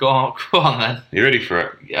as well. Go on then. You ready for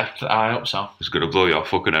it? Yeah, I hope so. It's going to blow your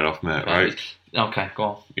fucking head off, mate, right? Okay, go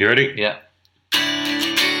on. You ready? Yeah.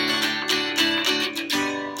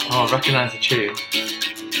 Oh, I recognise the tune.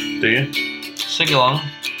 Do you? Sing along.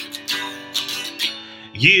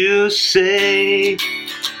 You say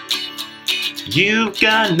you've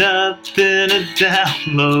got nothing to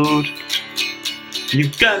download.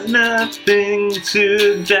 You've got nothing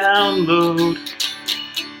to download.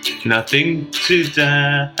 Nothing to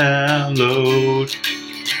download.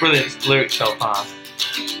 Brilliant lyrics so far.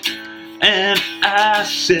 And I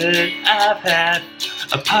said I've had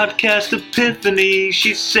a podcast epiphany.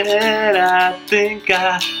 She said I think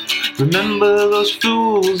I remember those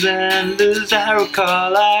fools, and as I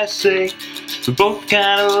recall I say we both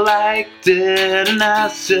kinda liked it. And I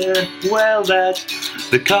said, well, that's,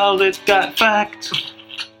 they called it Got Fact.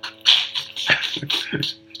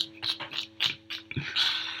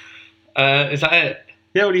 Is that it?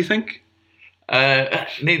 Yeah, what do you think?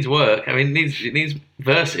 Needs work. I mean, it needs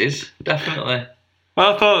verses, definitely.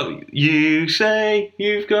 Well, I thought you say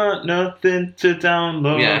you've got nothing to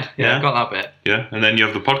download. Yeah, I got that bit. Yeah, and then you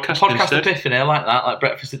have the podcast Podcast instead. Epiphany, I like that. Like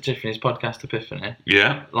Breakfast at Tiffany's Podcast Epiphany.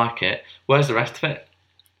 Yeah. Like it. Where's the rest of it?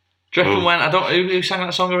 Do you reckon who sang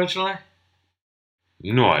that song originally?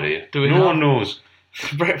 No idea. Do we no not? one knows.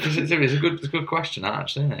 Breakfast at Tiffany's it's a good question, that,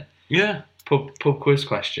 actually, isn't it? Yeah. Pub quiz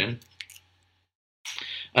question.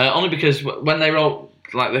 Only because when they wrote,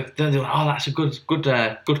 like, they were like, oh, that's a good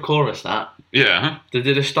chorus, that. Yeah. Did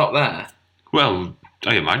they stop there? Well,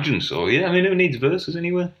 I imagine so, yeah. I mean, who needs verses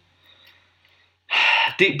anyway?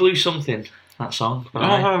 Deep Blue Something, that song.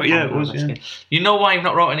 Yeah, it was, yeah. You know why you've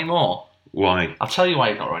not wrote any more? Why? I'll tell you why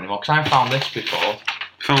you've not wrote any more, because I found this before.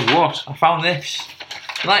 Found what? I found this.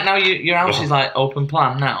 Like, now your house is, like, open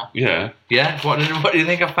plan now. Yeah. Yeah? What do you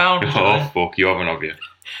think I found? Oh, fuck, you haven't, have you?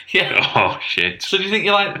 Yeah. Oh, shit. So do you think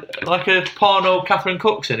you're like a porno Catherine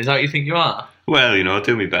Cookson? Is that what you think you are? Well, I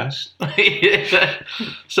do my best.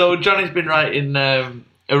 So Johnny's been writing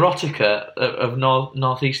erotica of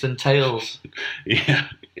northeastern tales. Yeah.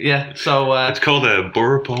 Yeah, so... it's called a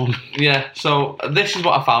borough porn. Yeah, so this is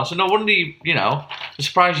what I found. So no wonder I'm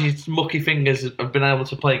surprised your mucky fingers have been able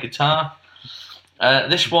to play guitar.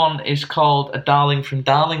 This one is called A Darling from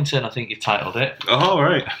Darlington, I think you've titled it. Oh,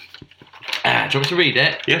 right. Do you want me to read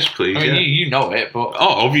it? Yes, please. I mean, yeah. you know it, but...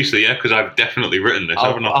 Oh, obviously, yeah, because I've definitely written this,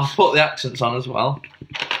 haven't I? I'll put the accents on as well.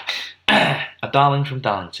 A Darling from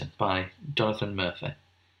Darlington by Jonathan Murphy.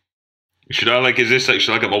 Should I, is this,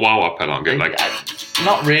 should I get my wah-wah pedal and get,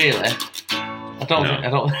 Not really. I don't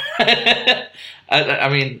I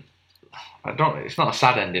mean, I don't... It's not a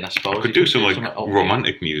sad ending, I suppose. I could do some, upbeat.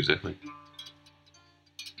 romantic music. Would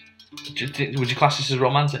you class this as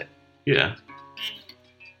romantic? Yeah.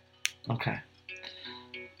 Okay.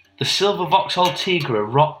 The silver Vauxhall Tigra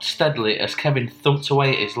rocked steadily as Kevin thumped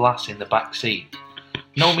away at his lass in the back seat.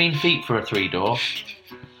 No mean feat for a three-door.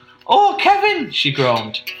 Oh, Kevin, she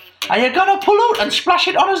groaned. Are you gonna pull out and splash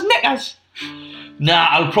it on his knickers? Nah,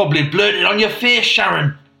 I'll probably blurt it on your face,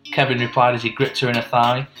 Sharon, Kevin replied as he gripped her in her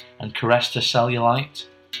thigh and caressed her cellulite.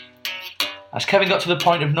 As Kevin got to the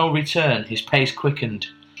point of no return, his pace quickened.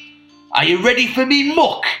 Are you ready for me,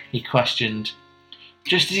 muck? He questioned.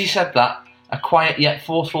 Just as he said that, a quiet yet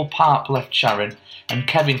forceful parp left Sharon, and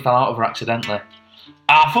Kevin fell out of her accidentally.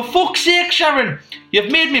 Ah, for fuck's sake, Sharon!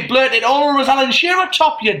 You've made me blurt it all over as Alan Shearer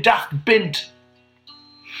top, you daft bint!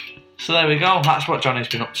 So there we go, that's what Johnny's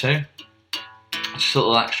been up to. Just a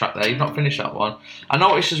little extract there, you've not finished that one. I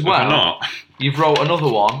noticed as well, not. You've wrote another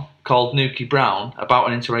one called Nuki Brown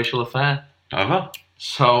about an interracial affair. Have I?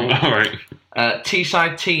 So, Alright.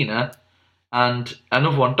 Teesside Tina, and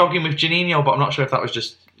another one, Dogging with Janino, but I'm not sure if that was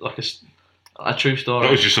just like a true story.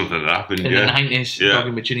 That was just something that happened, in yeah. the 90s, Yeah.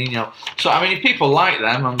 Dogging with Janino. So, I mean, if people like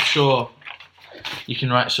them, I'm sure you can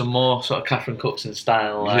write some more sort of Catherine Cookson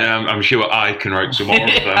style. Yeah, I'm sure I can write some more of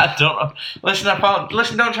them. I don't know.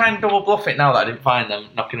 Listen, don't try and double bluff it now that I didn't find them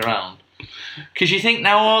knocking around. Because you think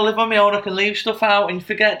now, I live on my own, I can leave stuff out and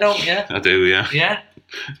forget, don't you? I do, yeah. Yeah?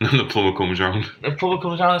 And then the plumber comes round. The plumber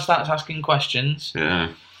comes around and starts asking questions. Yeah.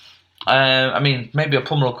 I mean, maybe a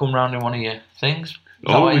plumber will come round in one of your things. Is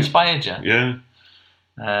that what inspired you? Yeah.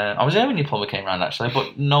 I was there when your plumber came round, actually,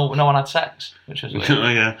 but no one had sex, which was weird.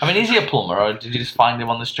 Yeah. I mean, is he a plumber, or did you just find him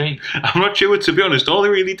on the street? I'm not sure, to be honest. All he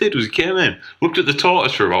really did was he came in, looked at the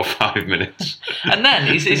tortoise for about 5 minutes. And then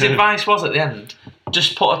his advice was at the end,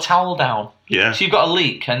 just put a towel down. Yeah. So you've got a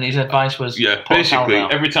leak, and his advice was, Yeah, put a towel basically,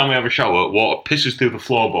 down. every time we have a shower, water pisses through the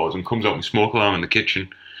floorboards and comes out with smoke alarm in the kitchen.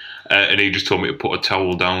 And he just told me to put a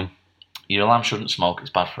towel down. Your alarm shouldn't smoke, it's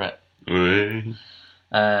bad for it.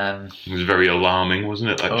 It was very alarming,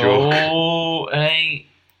 wasn't it, that joke? Oh, hey.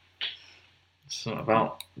 Something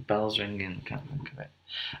about bells ringing, can't think of it.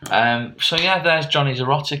 So yeah, there's Johnny's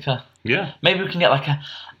Erotica. Yeah. Maybe we can get like a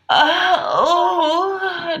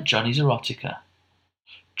Johnny's Erotica.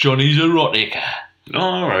 Johnny's Erotica. Oh,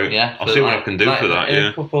 all right. Yeah. I'll see what I can do for that, in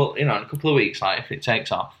a couple of weeks, like if it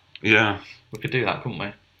takes off. Yeah. We could do that, couldn't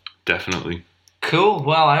we? Definitely. Cool.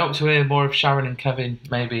 Well, I hope to hear more of Sharon and Kevin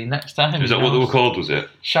maybe next time. Is that what they were called, was it?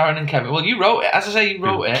 Sharon and Kevin. Well, you wrote it. As I say, you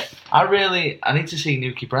wrote it. I need to see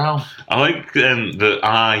Nuki Brown. I like that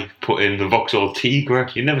I put in the Vauxhall Tigre.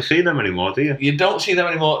 You never see them anymore, do you? You don't see them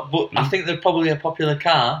anymore, but I think they're probably a popular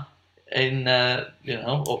car in, up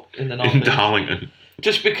in the north. In Darlington.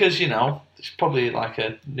 Just because, it's probably like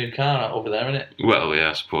a new car over there, isn't it? Well, yeah,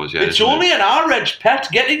 I suppose, yeah. It's only an R-Reg pet.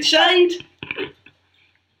 Get inside.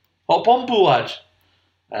 Hop on board.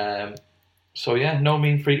 So yeah, no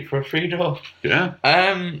mean freak for a free door. Yeah.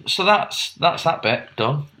 So that's that bit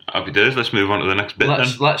done. Happy days. Let's move on to the next bit then.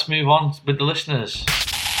 Let's move on with the listeners.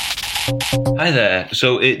 Hi there.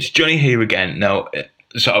 So it's Johnny here again. Now,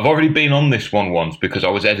 so I've already been on this one once because I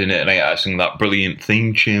was editing it and I had to sing that brilliant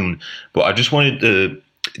theme tune. But I just wanted to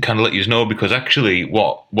kind of let you know because actually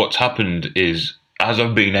what's happened is as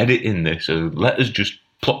I've been editing this, a letter's just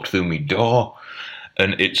plopped through my door.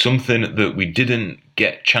 And it's something that we didn't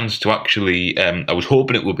get a chance to actually... I was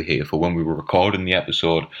hoping it would be here for when we were recording the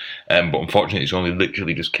episode, but unfortunately it's only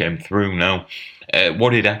literally just came through now.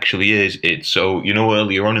 What it actually is, it's so,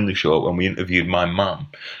 earlier on in the show when we interviewed my mum,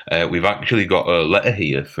 we've actually got a letter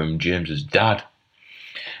here from James's dad.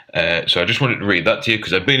 So I just wanted to read that to you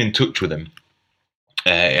because I've been in touch with him.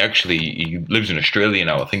 He lives in Australia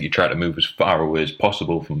now. I think he tried to move as far away as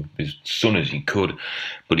possible from his son as he could,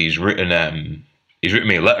 but he's written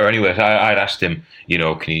me a letter anyway. So I'd asked him,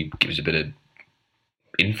 can he give us a bit of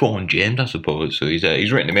info on James, I suppose. So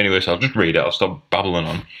he's written him anyway, so I'll just read it. I'll stop babbling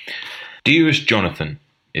on. Dearest Jonathan,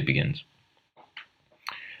 it begins.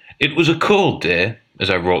 It was a cold day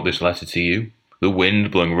as I wrote this letter to you. The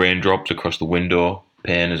wind blowing raindrops across the window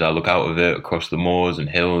pane as I look out of it across the moors and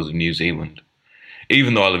hills of New Zealand.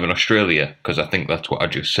 Even though I live in Australia, because I think that's what I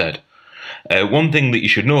just said. One thing that you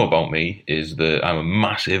should know about me is that I'm a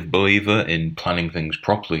massive believer in planning things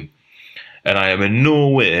properly. And I am in no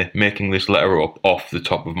way making this letter up off the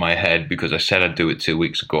top of my head because I said I'd do it 2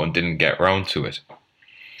 weeks ago and didn't get round to it.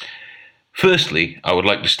 Firstly, I would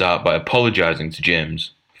like to start by apologising to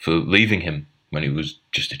James for leaving him when he was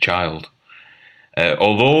just a child.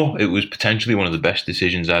 Although it was potentially one of the best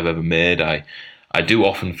decisions I've ever made, I do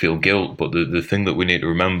often feel guilt, but the thing that we need to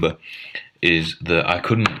remember is that I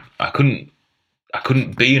couldn't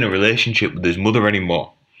be in a relationship with his mother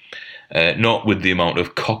anymore. Not with the amount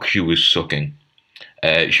of cock she was sucking.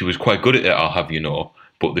 She was quite good at it, I'll have you know,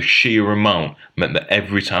 but the sheer amount meant that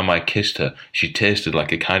every time I kissed her, she tasted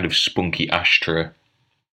like a kind of spunky ashtray.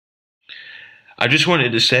 I just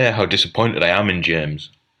wanted to say how disappointed I am in James.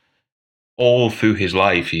 All through his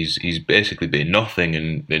life, he's basically been nothing,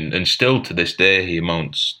 and still to this day, he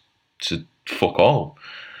amounts to fuck all.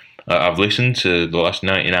 I've listened to the last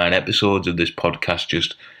 99 episodes of this podcast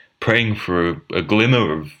just praying for a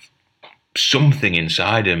glimmer of something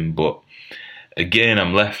inside him, but again,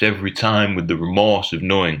 I'm left every time with the remorse of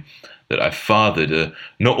knowing that I fathered a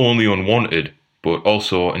not only unwanted, but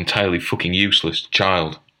also entirely fucking useless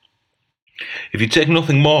child. If you take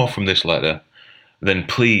nothing more from this letter, then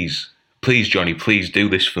please, Johnny, please do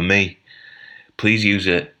this for me. Please use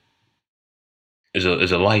it as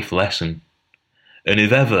a life lesson. And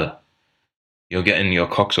if ever you're getting your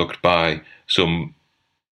cock sucked by some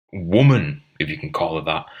woman, if you can call her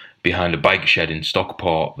that, behind a bike shed in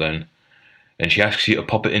Stockport, and she asks you to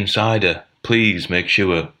pop it inside her, please make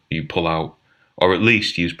sure you pull out, or at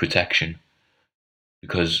least use protection.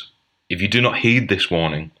 Because if you do not heed this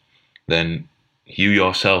warning, then you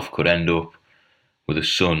yourself could end up with a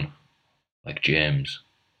son like James.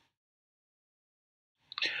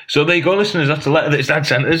 So there you go, listeners. That's a letter that his dad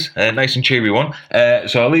sent us. Nice and cheery one.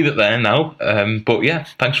 So I'll leave it there now. But yeah,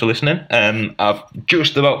 thanks for listening. I've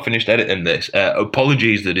just about finished editing this.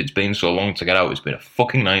 Apologies that it's been so long to get out. It's been a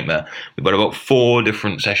fucking nightmare. We've got about 4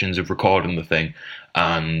 different sessions of recording the thing,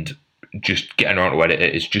 and just getting around to edit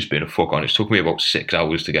it, it's just been a fuck on. It's took me about 6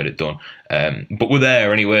 hours to get it done. But we're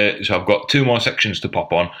there anyway, so I've got 2 more sections to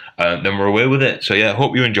pop on, then we're away with it. So yeah,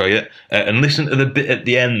 hope you enjoy it. And listen to the bit at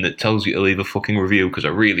the end that tells you to leave a fucking review, because I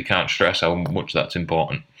really can't stress how much that's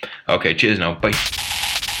important. Okay, cheers now. Bye.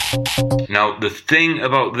 Now, the thing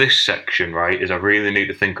about this section, right, is I really need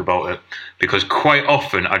to think about it, because quite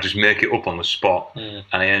often I just make it up on the spot, and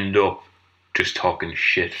I end up just talking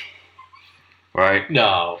shit. Right?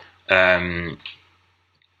 No.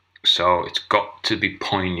 So it's got to be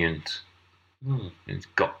poignant. It's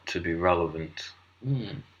got to be relevant.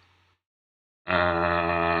 But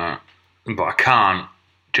I can't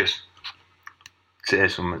just say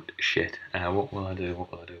some shit. What will I do?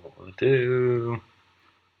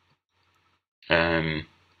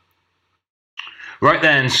 Right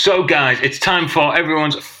then, so guys, it's time for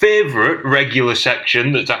everyone's favourite regular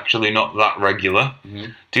section that's actually not that regular.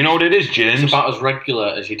 Do you know what it is, James? It's about as regular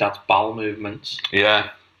as your dad's bowel movements.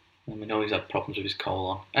 Yeah. And we know he's had problems with his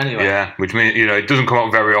colon. Anyway. Yeah, which means, it doesn't come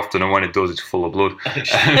out very often, and when it does, it's full of blood.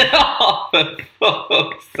 Oh, for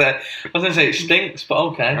fuck's sake. I was going to say it stinks, but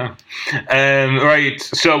okay. Right,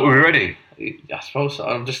 so are we ready? I suppose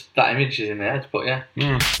so. That image is in my head, but yeah.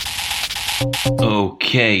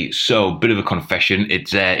 Okay, so bit of a confession.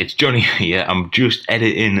 It's Johnny here. I'm just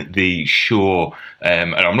editing the show,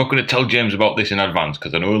 and I'm not going to tell James about this in advance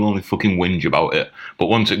because I know he'll only fucking whinge about it. But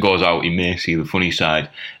once it goes out, he may see the funny side.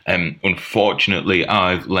 Unfortunately,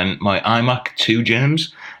 I've lent my iMac to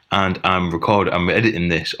James, and I'm editing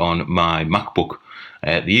this on my MacBook.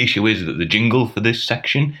 The issue is that the jingle for this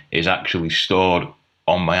section is actually stored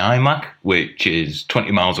on my iMac, which is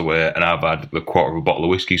 20 miles away, and I've had a quarter of a bottle of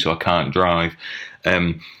whiskey, so I can't drive.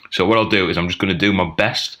 So what I'll do is I'm just going to do my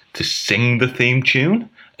best to sing the theme tune,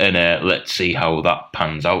 and let's see how that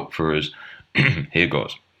pans out for us. Here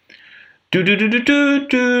goes. That's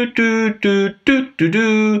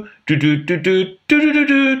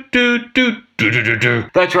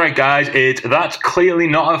right, guys. It's That's Clearly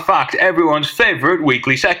Not a Fact, everyone's favourite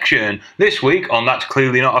weekly section. This week on That's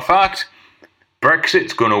Clearly Not a Fact,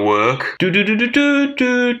 Brexit's gonna work. Yeah,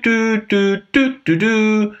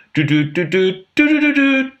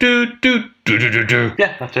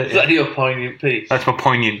 that's it. Is that your poignant piece? That's my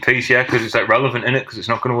poignant piece, yeah, because it's relevant in it, because it's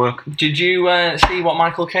not gonna work. Did you see what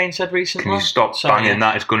Michael Caine said recently? Can you stop banging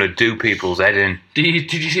that? It's gonna do people's head in.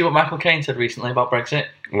 Did you see what Michael Caine said recently about Brexit?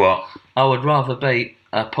 What? I would rather be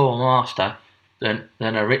a poor master than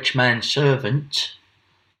a rich man's servant.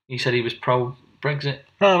 He said he was pro-Brexit.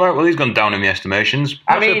 Oh, right, well, he's gone down in the estimations.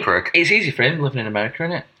 What a prick. It's easy for him living in America,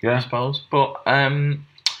 isn't it? Yeah. I suppose. But, yeah,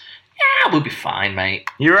 we'll be fine, mate.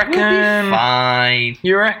 You reckon? We'll be fine.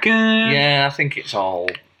 You reckon? Yeah, I think it's all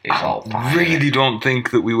fine. I really don't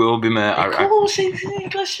think that we will be, mate. Of course,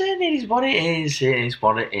 listen, it is what it is. It is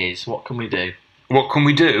what it is. What can we do? What can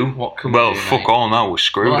we do? Well, fuck mate? all now. We're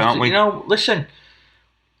screwed, aren't we? Listen.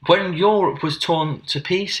 When Europe was torn to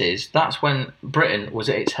pieces, that's when Britain was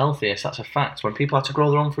at its healthiest. That's a fact. When people had to grow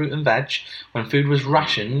their own fruit and veg, when food was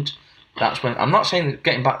rationed, that's when... I'm not saying that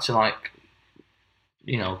getting back to, the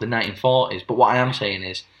 1940s, but what I am saying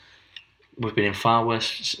is we've been in far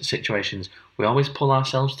worse situations. We always pull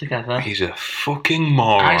ourselves together. He's a fucking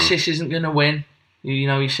moron. ISIS isn't going to win.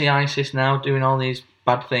 You see ISIS now doing all these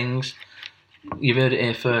bad things. You've heard it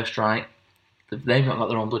here first, right? They've not got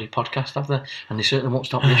their own bloody podcast, have they? And they certainly won't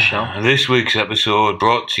stop this show. This week's episode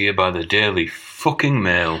brought to you by the Daily fucking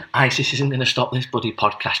Mail. ISIS isn't going to stop this bloody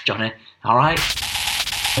podcast, Johnny. All right?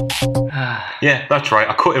 Yeah, that's right.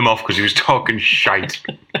 I cut him off because he was talking shite.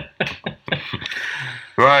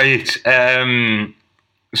 Right.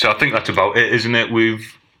 So I think that's about it, isn't it? We're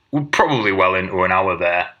probably well into an hour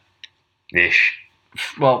there-ish.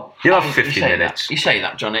 Well, you'll have 50 minutes. You say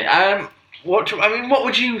that, Johnny. What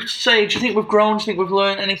would you say? Do you think we've grown? Do you think we've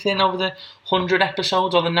learned anything over the 100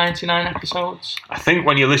 episodes or the 99 episodes? I think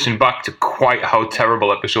when you listen back to quite how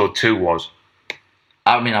terrible episode 2 was.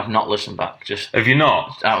 I mean, I've not listened back. Have you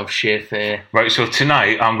not? Out of sheer fear. Right, so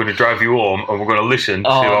tonight I'm going to drive you home and we're going to listen to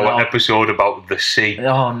our episode about the sea.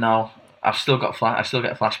 Oh no, I still get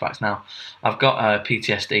flashbacks now. I've got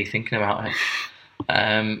PTSD thinking about it.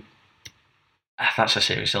 That's a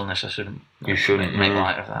serious illness. I shouldn't. You shouldn't make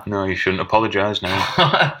light of that. No, you shouldn't apologise now.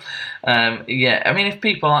 Yeah, I mean, if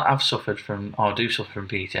people have suffered from or do suffer from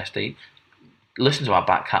PTSD, listen to our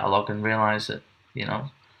back catalogue and realise that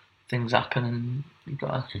things happen and you've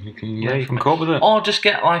got to... You can cope with it. Or just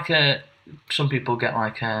get like some people get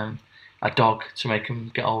like a dog to make them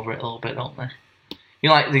get over it a little bit, don't they? You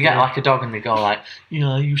know, like they get like a dog and they go like,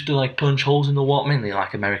 I used to like punch holes in the wall. I mean, they're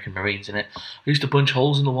like American Marines in it. I used to punch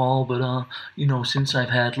holes in the wall, but since I've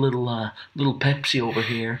had little Pepsi over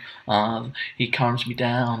here, he calms me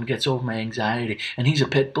down, gets over my anxiety, and he's a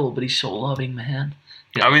pit bull, but he's so loving, man.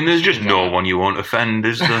 Yeah. I mean, there's just no one you won't offend,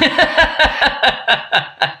 is there?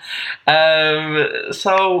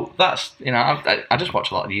 So that's I just watch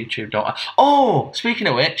a lot of YouTube, don't I? Oh, speaking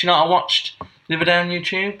of which, I watched the other day on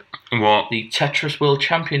YouTube. What? The Tetris World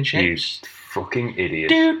Championships. You fucking idiot.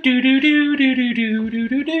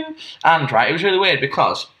 And right, it was really weird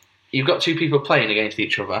because you've got two people playing against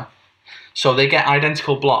each other, so they get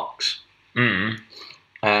identical blocks. But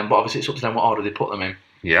obviously it's up to them what order they put them in.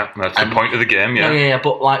 Yeah, that's the point of the game. Yeah. Yeah.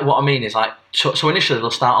 But like what I mean is like so initially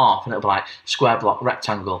they'll start off and it'll be like square block,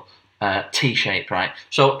 rectangle, T shape, right?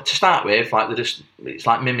 So to start with, like it's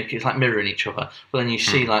like mirroring each other. But then you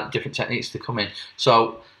see like different techniques to come in.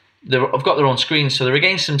 So I've got their own screens, so they're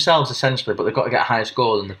against themselves essentially, but they've got to get a higher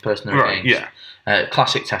score than the person they're against. Yeah.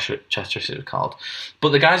 Classic Tetris it was called. But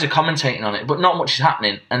the guys are commentating on it, but not much is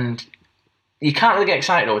happening, and you can't really get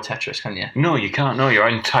excited over Tetris, can you? No, you can't. No, you're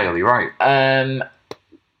entirely right.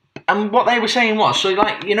 And what they were saying was, so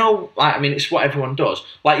like, it's what everyone does.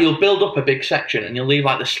 Like, you'll build up a big section and you'll leave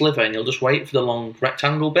like the sliver and you'll just wait for the long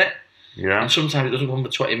rectangle bit. Yeah. And sometimes it doesn't come for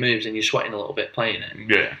 20 moves and you're sweating a little bit playing it.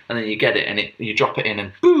 Yeah. And then you get it and you drop it in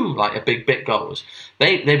and boom, like a big bit goes.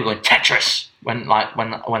 They were going Tetris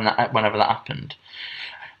whenever that happened.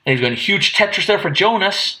 And he was going huge Tetris there for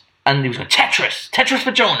Jonas, and he was going Tetris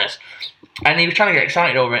for Jonas. And he was trying to get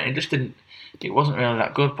excited over it and it wasn't really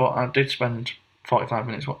that good, but I did spend 45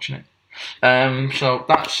 minutes watching it. So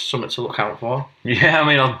that's something to look out for. Yeah, I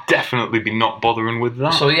mean, I'll definitely be not bothering with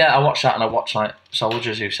that. So yeah, I watched that, and I watched like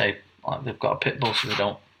soldiers who say like they've got a pit bull so they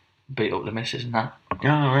don't beat up the missus and that.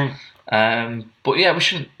 Yeah, right. But yeah, we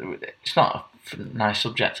shouldn't. It's not a nice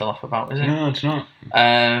subject to laugh about, is it? No, it's not.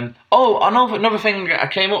 Another thing I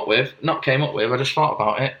just thought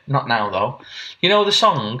about it. Not now though. You know the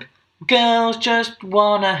song, "Girls Just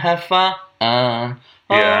Wanna Have Fun."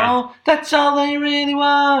 Yeah. Oh, that's all they really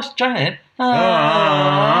was. Join it.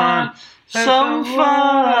 Some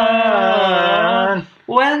fun.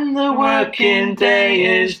 When the working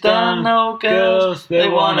day is done, oh girls, they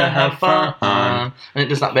wanna have fun. And it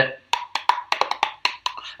does that bit.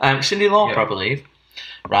 Cindy Lauper, I believe.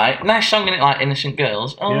 Right, nice song in it, like Innocent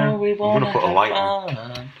Girls. Oh, yeah. we wanna put a have light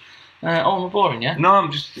fun. I'm boring, yeah? No,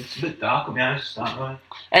 it's a bit dark. I mean, I just start right.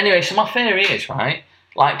 Anyway, so my theory is, right,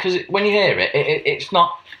 like, because when you hear it, it's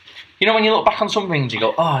not, when you look back on some things, you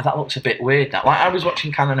go, oh, that looks a bit weird now. Like, I was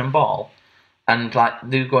watching Cannon and Ball, and, like,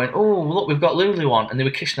 they were going, oh, look, we've got Lulu on, and they were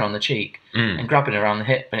kissing her on the cheek and grabbing her around the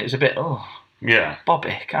hip, and it was a bit, oh, yeah,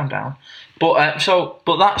 Bobby, calm down. But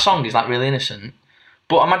that song is, like, really innocent,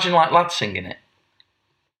 but imagine, like, lads singing it.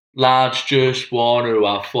 Lads just want to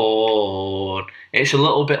have fun. It's a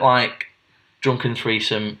little bit like Drunken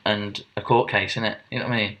Threesome and A Court Case, isn't it? You know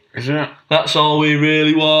what I mean? Isn't it? That's all we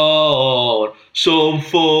really want. Some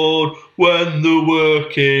fun when the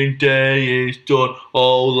working day is done.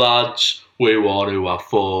 Oh, lads, we want to have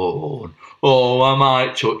fun. Oh, I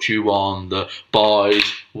might touch you on the boys.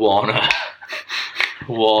 Wanna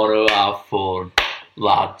have fun,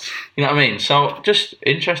 lads. You know what I mean? So, just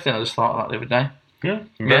interesting. I just thought of that the other day. Yeah,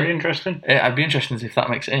 very interesting. I'd be interested if that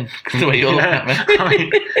makes it in, because the way you're looking at me.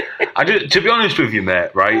 I mean, to be honest with you,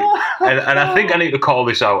 mate, right? And I think I need to call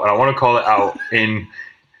this out, and I want to call it out in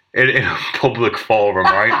a public forum,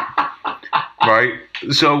 right? Right?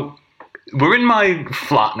 So, we're in my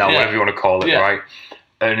flat now, whatever you want to call it, right?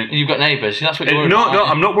 And you've got neighbours, that's what you're worried about. No,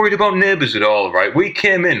 I'm not worried about neighbours at all, right? We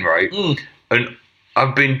came in, right? And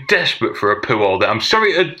I've been desperate for a poo all day. I'm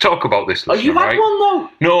sorry to talk about this, listener, you've had one, though?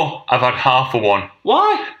 No, I've had half of one.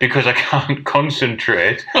 Why? Because I can't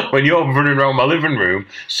concentrate when you're running around my living room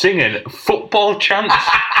singing football chants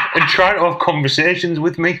and trying to have conversations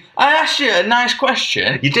with me. I asked you a nice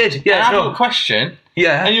question. You did, yeah. I have a question.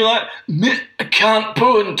 Yeah. And you're like, I can't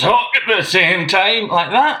poo and talk at the same time,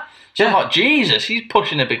 like that. So I thought, Jesus, he's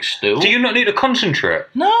pushing a big stool. Do you not need to concentrate?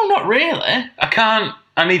 No, not really. I can't.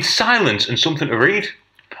 I need silence and something to read.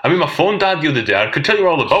 I mean, my phone died the other day. I could tell you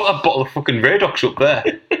all about that bottle of fucking Radox up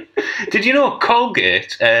there. Did you know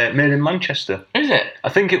Colgate made in Manchester? Is it? I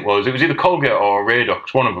think it was. It was either Colgate or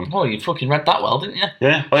Radox, one of them. Oh, you fucking read that well, didn't you?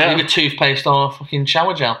 Yeah. Oh, yeah. Either toothpaste or fucking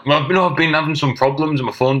shower gel. Well, I've been having some problems and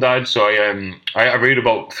my phone died, so I read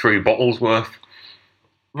about 3 bottles worth.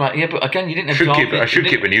 Right, yeah, but again, you didn't I should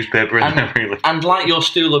keep a newspaper in there, really. And like your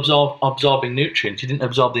stool absorbing nutrients, you didn't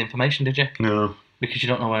absorb the information, did you? No. Because you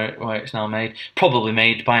don't know where it's now made. Probably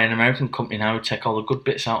made by an American company now who take all the good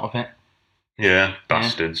bits out of it. Yeah,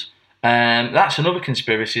 bastards. That's another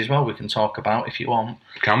conspiracy as well we can talk about if you want.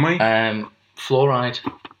 Can we? Fluoride.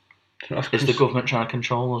 Is the government trying to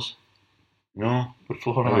control us? No. With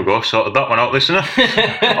fluoride. There we go, sorted that one out, listener.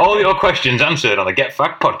 All your questions answered on the Get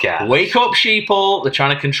Fact podcast. Wake up, sheeple. They're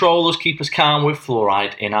trying to control us, keep us calm with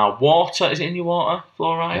fluoride in our water. Is it in your water,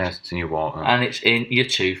 fluoride? Yes, it's in your water. And it's in your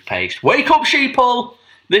toothpaste. Wake up, sheeple.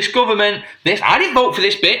 This government, I didn't vote for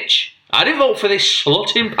this bitch. I didn't vote for this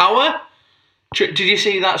slut in power. Did you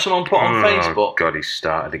see that someone put on Facebook? Oh, God, he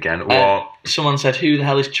started again. What? Someone said, who the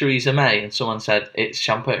hell is Theresa May? And someone said, it's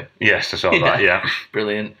shampoo. Yes, I saw that, yeah.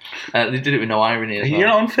 Brilliant. They did it with no irony as well. You're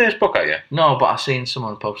not on Facebook, are you? No, but I seen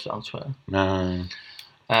someone post it on Twitter. No.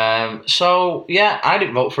 So, yeah, I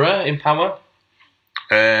didn't vote for her in power.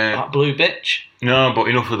 That blue bitch. No, but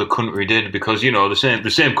enough of the country did, because, you know, the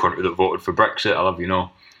same country that voted for Brexit, I'll have you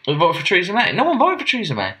know. We voted for Theresa May. No one voted for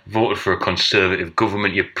Theresa May. Voted for a Conservative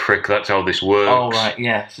government, you prick. That's how this works. Oh, right,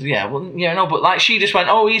 yeah. Well, yeah, no, but like she just went,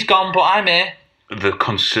 oh, he's gone, but I'm here. The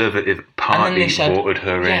Conservative Party voted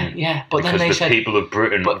her in. Yeah, but because then they the people of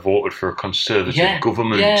Britain voted for a Conservative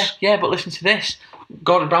government. Yeah, but listen to this.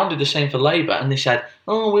 Gordon Brown did the same for Labour, and they said,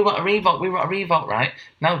 oh, we want a revote, right?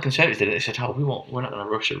 Now the Conservatives did it, they said, oh, we're not going to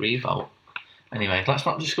rush a revote. Anyway, let's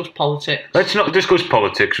not discuss politics. Let's not discuss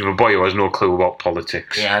politics with a boy who has no clue about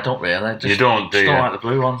politics. Yeah, I don't really. You don't, do you? I don't like the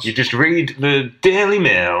blue ones. You just read the Daily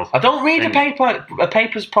Mail. I don't read a paper. A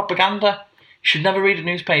paper's propaganda. You should never read a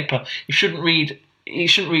newspaper. You shouldn't read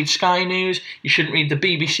Sky News. You shouldn't read the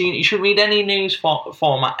BBC. You shouldn't read any news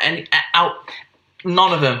format.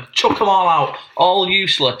 None of them. Chuck them all out. All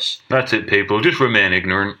useless. That's it, people. Just remain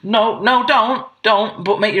ignorant. No, don't.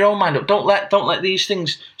 But make your own mind up. Don't let these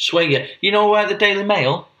things sway you. You know the Daily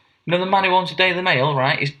Mail? You know the man who owns the Daily Mail,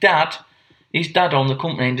 right? His dad owned the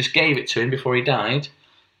company and just gave it to him before he died.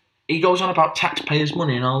 He goes on about taxpayers'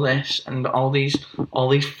 money and all this, and all these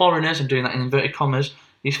foreigners, I'm doing that in inverted commas,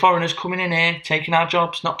 these foreigners coming in here, taking our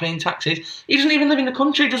jobs, not paying taxes. He doesn't even live in the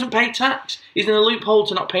country, doesn't pay tax. He's in a loophole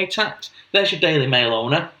to not pay tax. There's your Daily Mail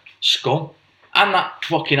owner, scum. And that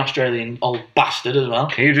fucking Australian old bastard as well.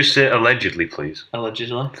 Can you just say allegedly, please?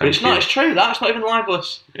 Allegedly. But it's not, it's true, that's not even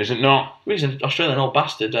libelous. Is it not? He's an Australian old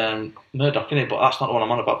bastard, Murdoch, innit? But that's not the one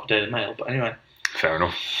I'm on about for Daily Mail. But anyway. Fair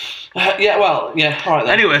enough. All right then.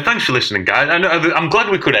 Anyway, thanks for listening, guys. I'm glad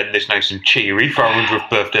we could end this nice and cheery for our 100th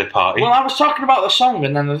birthday party. Well, I was talking about the song,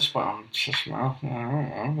 and then I just went on.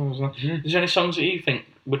 I don't know. Is there any songs that you think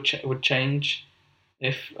would change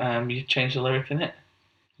if you changed the lyric in it?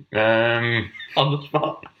 On the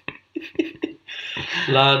spot.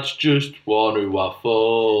 Lads just want to have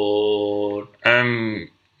fun.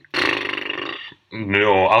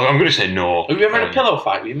 No, I'm going to say no. Have you ever had a pillow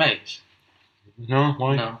fight with your mates? No,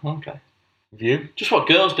 why? No, okay. Have you? Just what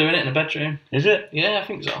girls do in it in a bedroom. Is it? Yeah, I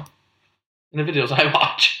think so. In the videos I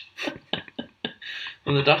watch.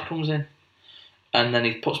 When the dad comes in. And then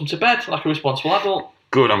he puts them to bed like a responsible adult.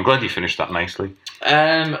 Good, I'm glad you finished that nicely.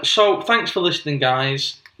 So, thanks for listening,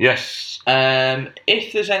 guys. Yes.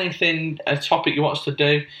 If there's a topic you want us to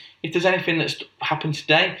do, if there's anything that's happened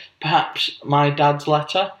today, perhaps my dad's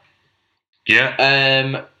letter. Yeah.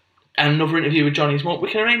 And another interview with Johnny's mum. We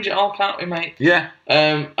can arrange it all, can't we, mate? Yeah.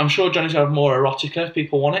 I'm sure Johnny's going to have more erotica if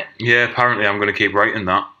people want it. Yeah, apparently I'm going to keep writing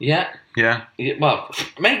that. Yeah. Well,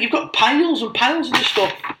 mate, you've got piles and piles of the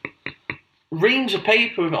stuff. Reams of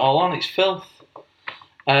paper with it all on. It's filth.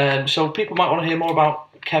 So people might want to hear more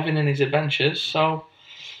about Kevin and his adventures. So,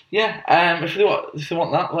 yeah, if they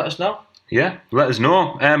want that, let us know. Yeah, let us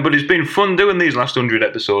know. But it's been fun doing these last 100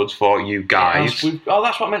 episodes for you guys.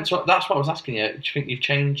 That's what I meant. That's what I was asking you. Do you think you've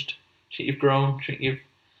changed? Do you think you've grown? Do you think you've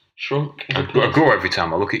shrunk? I grow every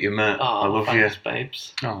time I look at you, mate. I love thanks, you,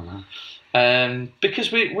 babes. Oh no.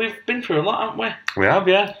 Because we've been through a lot, haven't we? We have,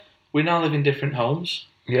 yeah. We now live in different homes.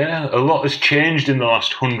 Yeah, a lot has changed in the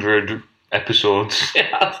last 100 episodes.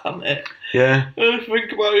 Yeah, hasn't it? Yeah. I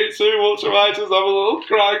think about it too much. I might just have a little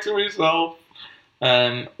cry to myself.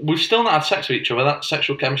 We've still not had sex with each other. That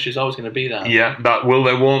sexual chemistry is always going to be there. Yeah, that will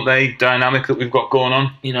they, won't they dynamic that we've got going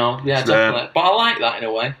on. You know, yeah, definitely. But I like that in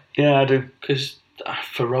a way. Yeah, I do. Because I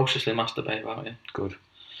ferociously masturbate about it. Good.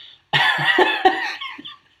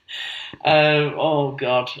 Oh,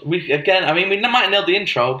 God. We might have nailed the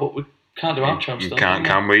intro, but we can't do outro still.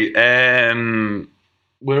 Can we?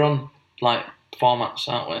 We're on, formats,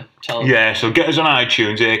 aren't we? Yeah, so get us on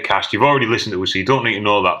iTunes, Acast. You've already listened to us, so you don't need to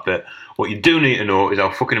know that bit. What you do need to know is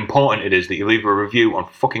how fucking important it is that you leave a review on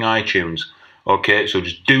fucking iTunes. Okay, so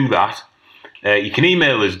just do that. You can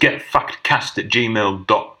email us,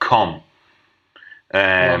 getfactcast@gmail.com.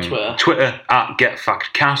 On Twitter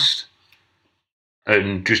 @getfactcast.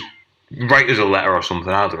 And just write us a letter or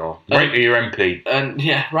something, I don't know. Write to your MP. And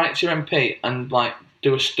write to your MP and like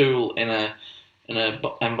do a stool in a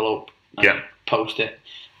envelope and post it.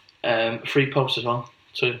 Free post as well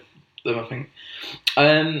to them, I think.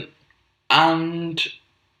 And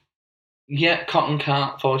Cotton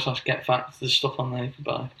Cart /getfacts. There's stuff on there you can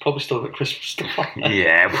buy. Probably still got Christmas stuff on there.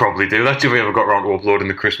 Yeah, probably do. That's if we ever got around to uploading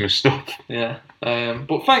the Christmas stuff. Yeah.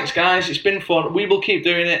 But thanks, guys. It's been fun. We will keep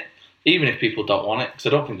doing it, even if people don't want it, because I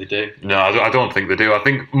don't think they do. No, I don't think they do. I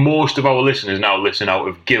think most of our listeners now listen out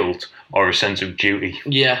of guilt or a sense of duty.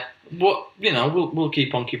 Yeah. But, we'll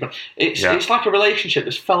keep on keeping on. It's like a relationship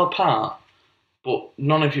that's fell apart, but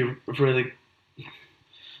none of you have really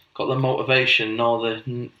got the motivation nor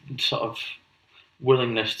the sort of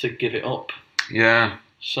willingness to give it up. Yeah.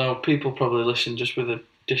 So people probably listen just with a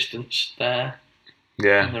distant stare in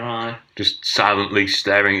their eye. Just silently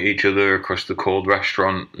staring at each other across the cold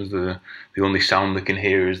restaurant. As the only sound they can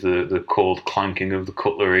hear is the cold clanking of the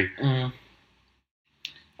cutlery.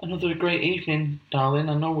 Another great evening, darling.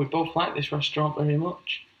 I know we both like this restaurant very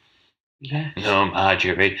much. Yes. No,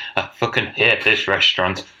 Marjorie, I fucking hate this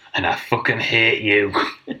restaurant. And I fucking hate you.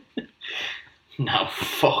 Now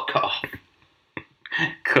fuck off.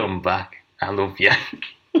 Come back. I love you.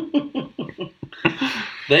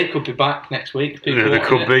 They could be back next week. They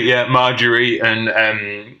could be, Marjorie and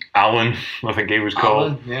Alan, I think he was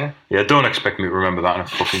called. Alan, yeah. Yeah, don't expect me to remember that in a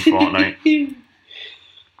fucking fortnight.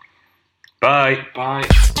 Bye. Bye.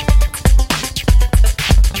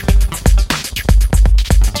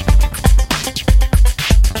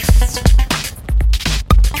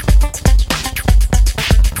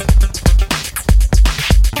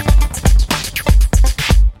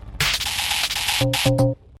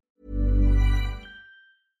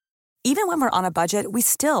 Even when we're on a budget, we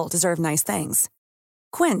still deserve nice things.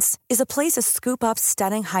 Quince is a place to scoop up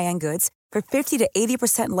stunning high-end goods for 50 to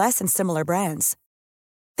 80% less than similar brands.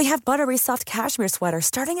 They have buttery soft cashmere sweaters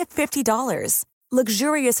starting at $50,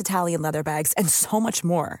 luxurious Italian leather bags, and so much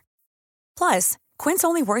more. Plus, Quince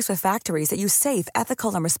only works with factories that use safe,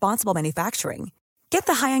 ethical, and responsible manufacturing. Get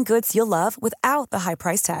the high-end goods you'll love without the high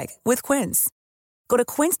price tag with Quince. Go to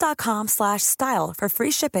quince.com/style for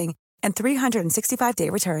free shipping and 365-day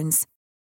returns.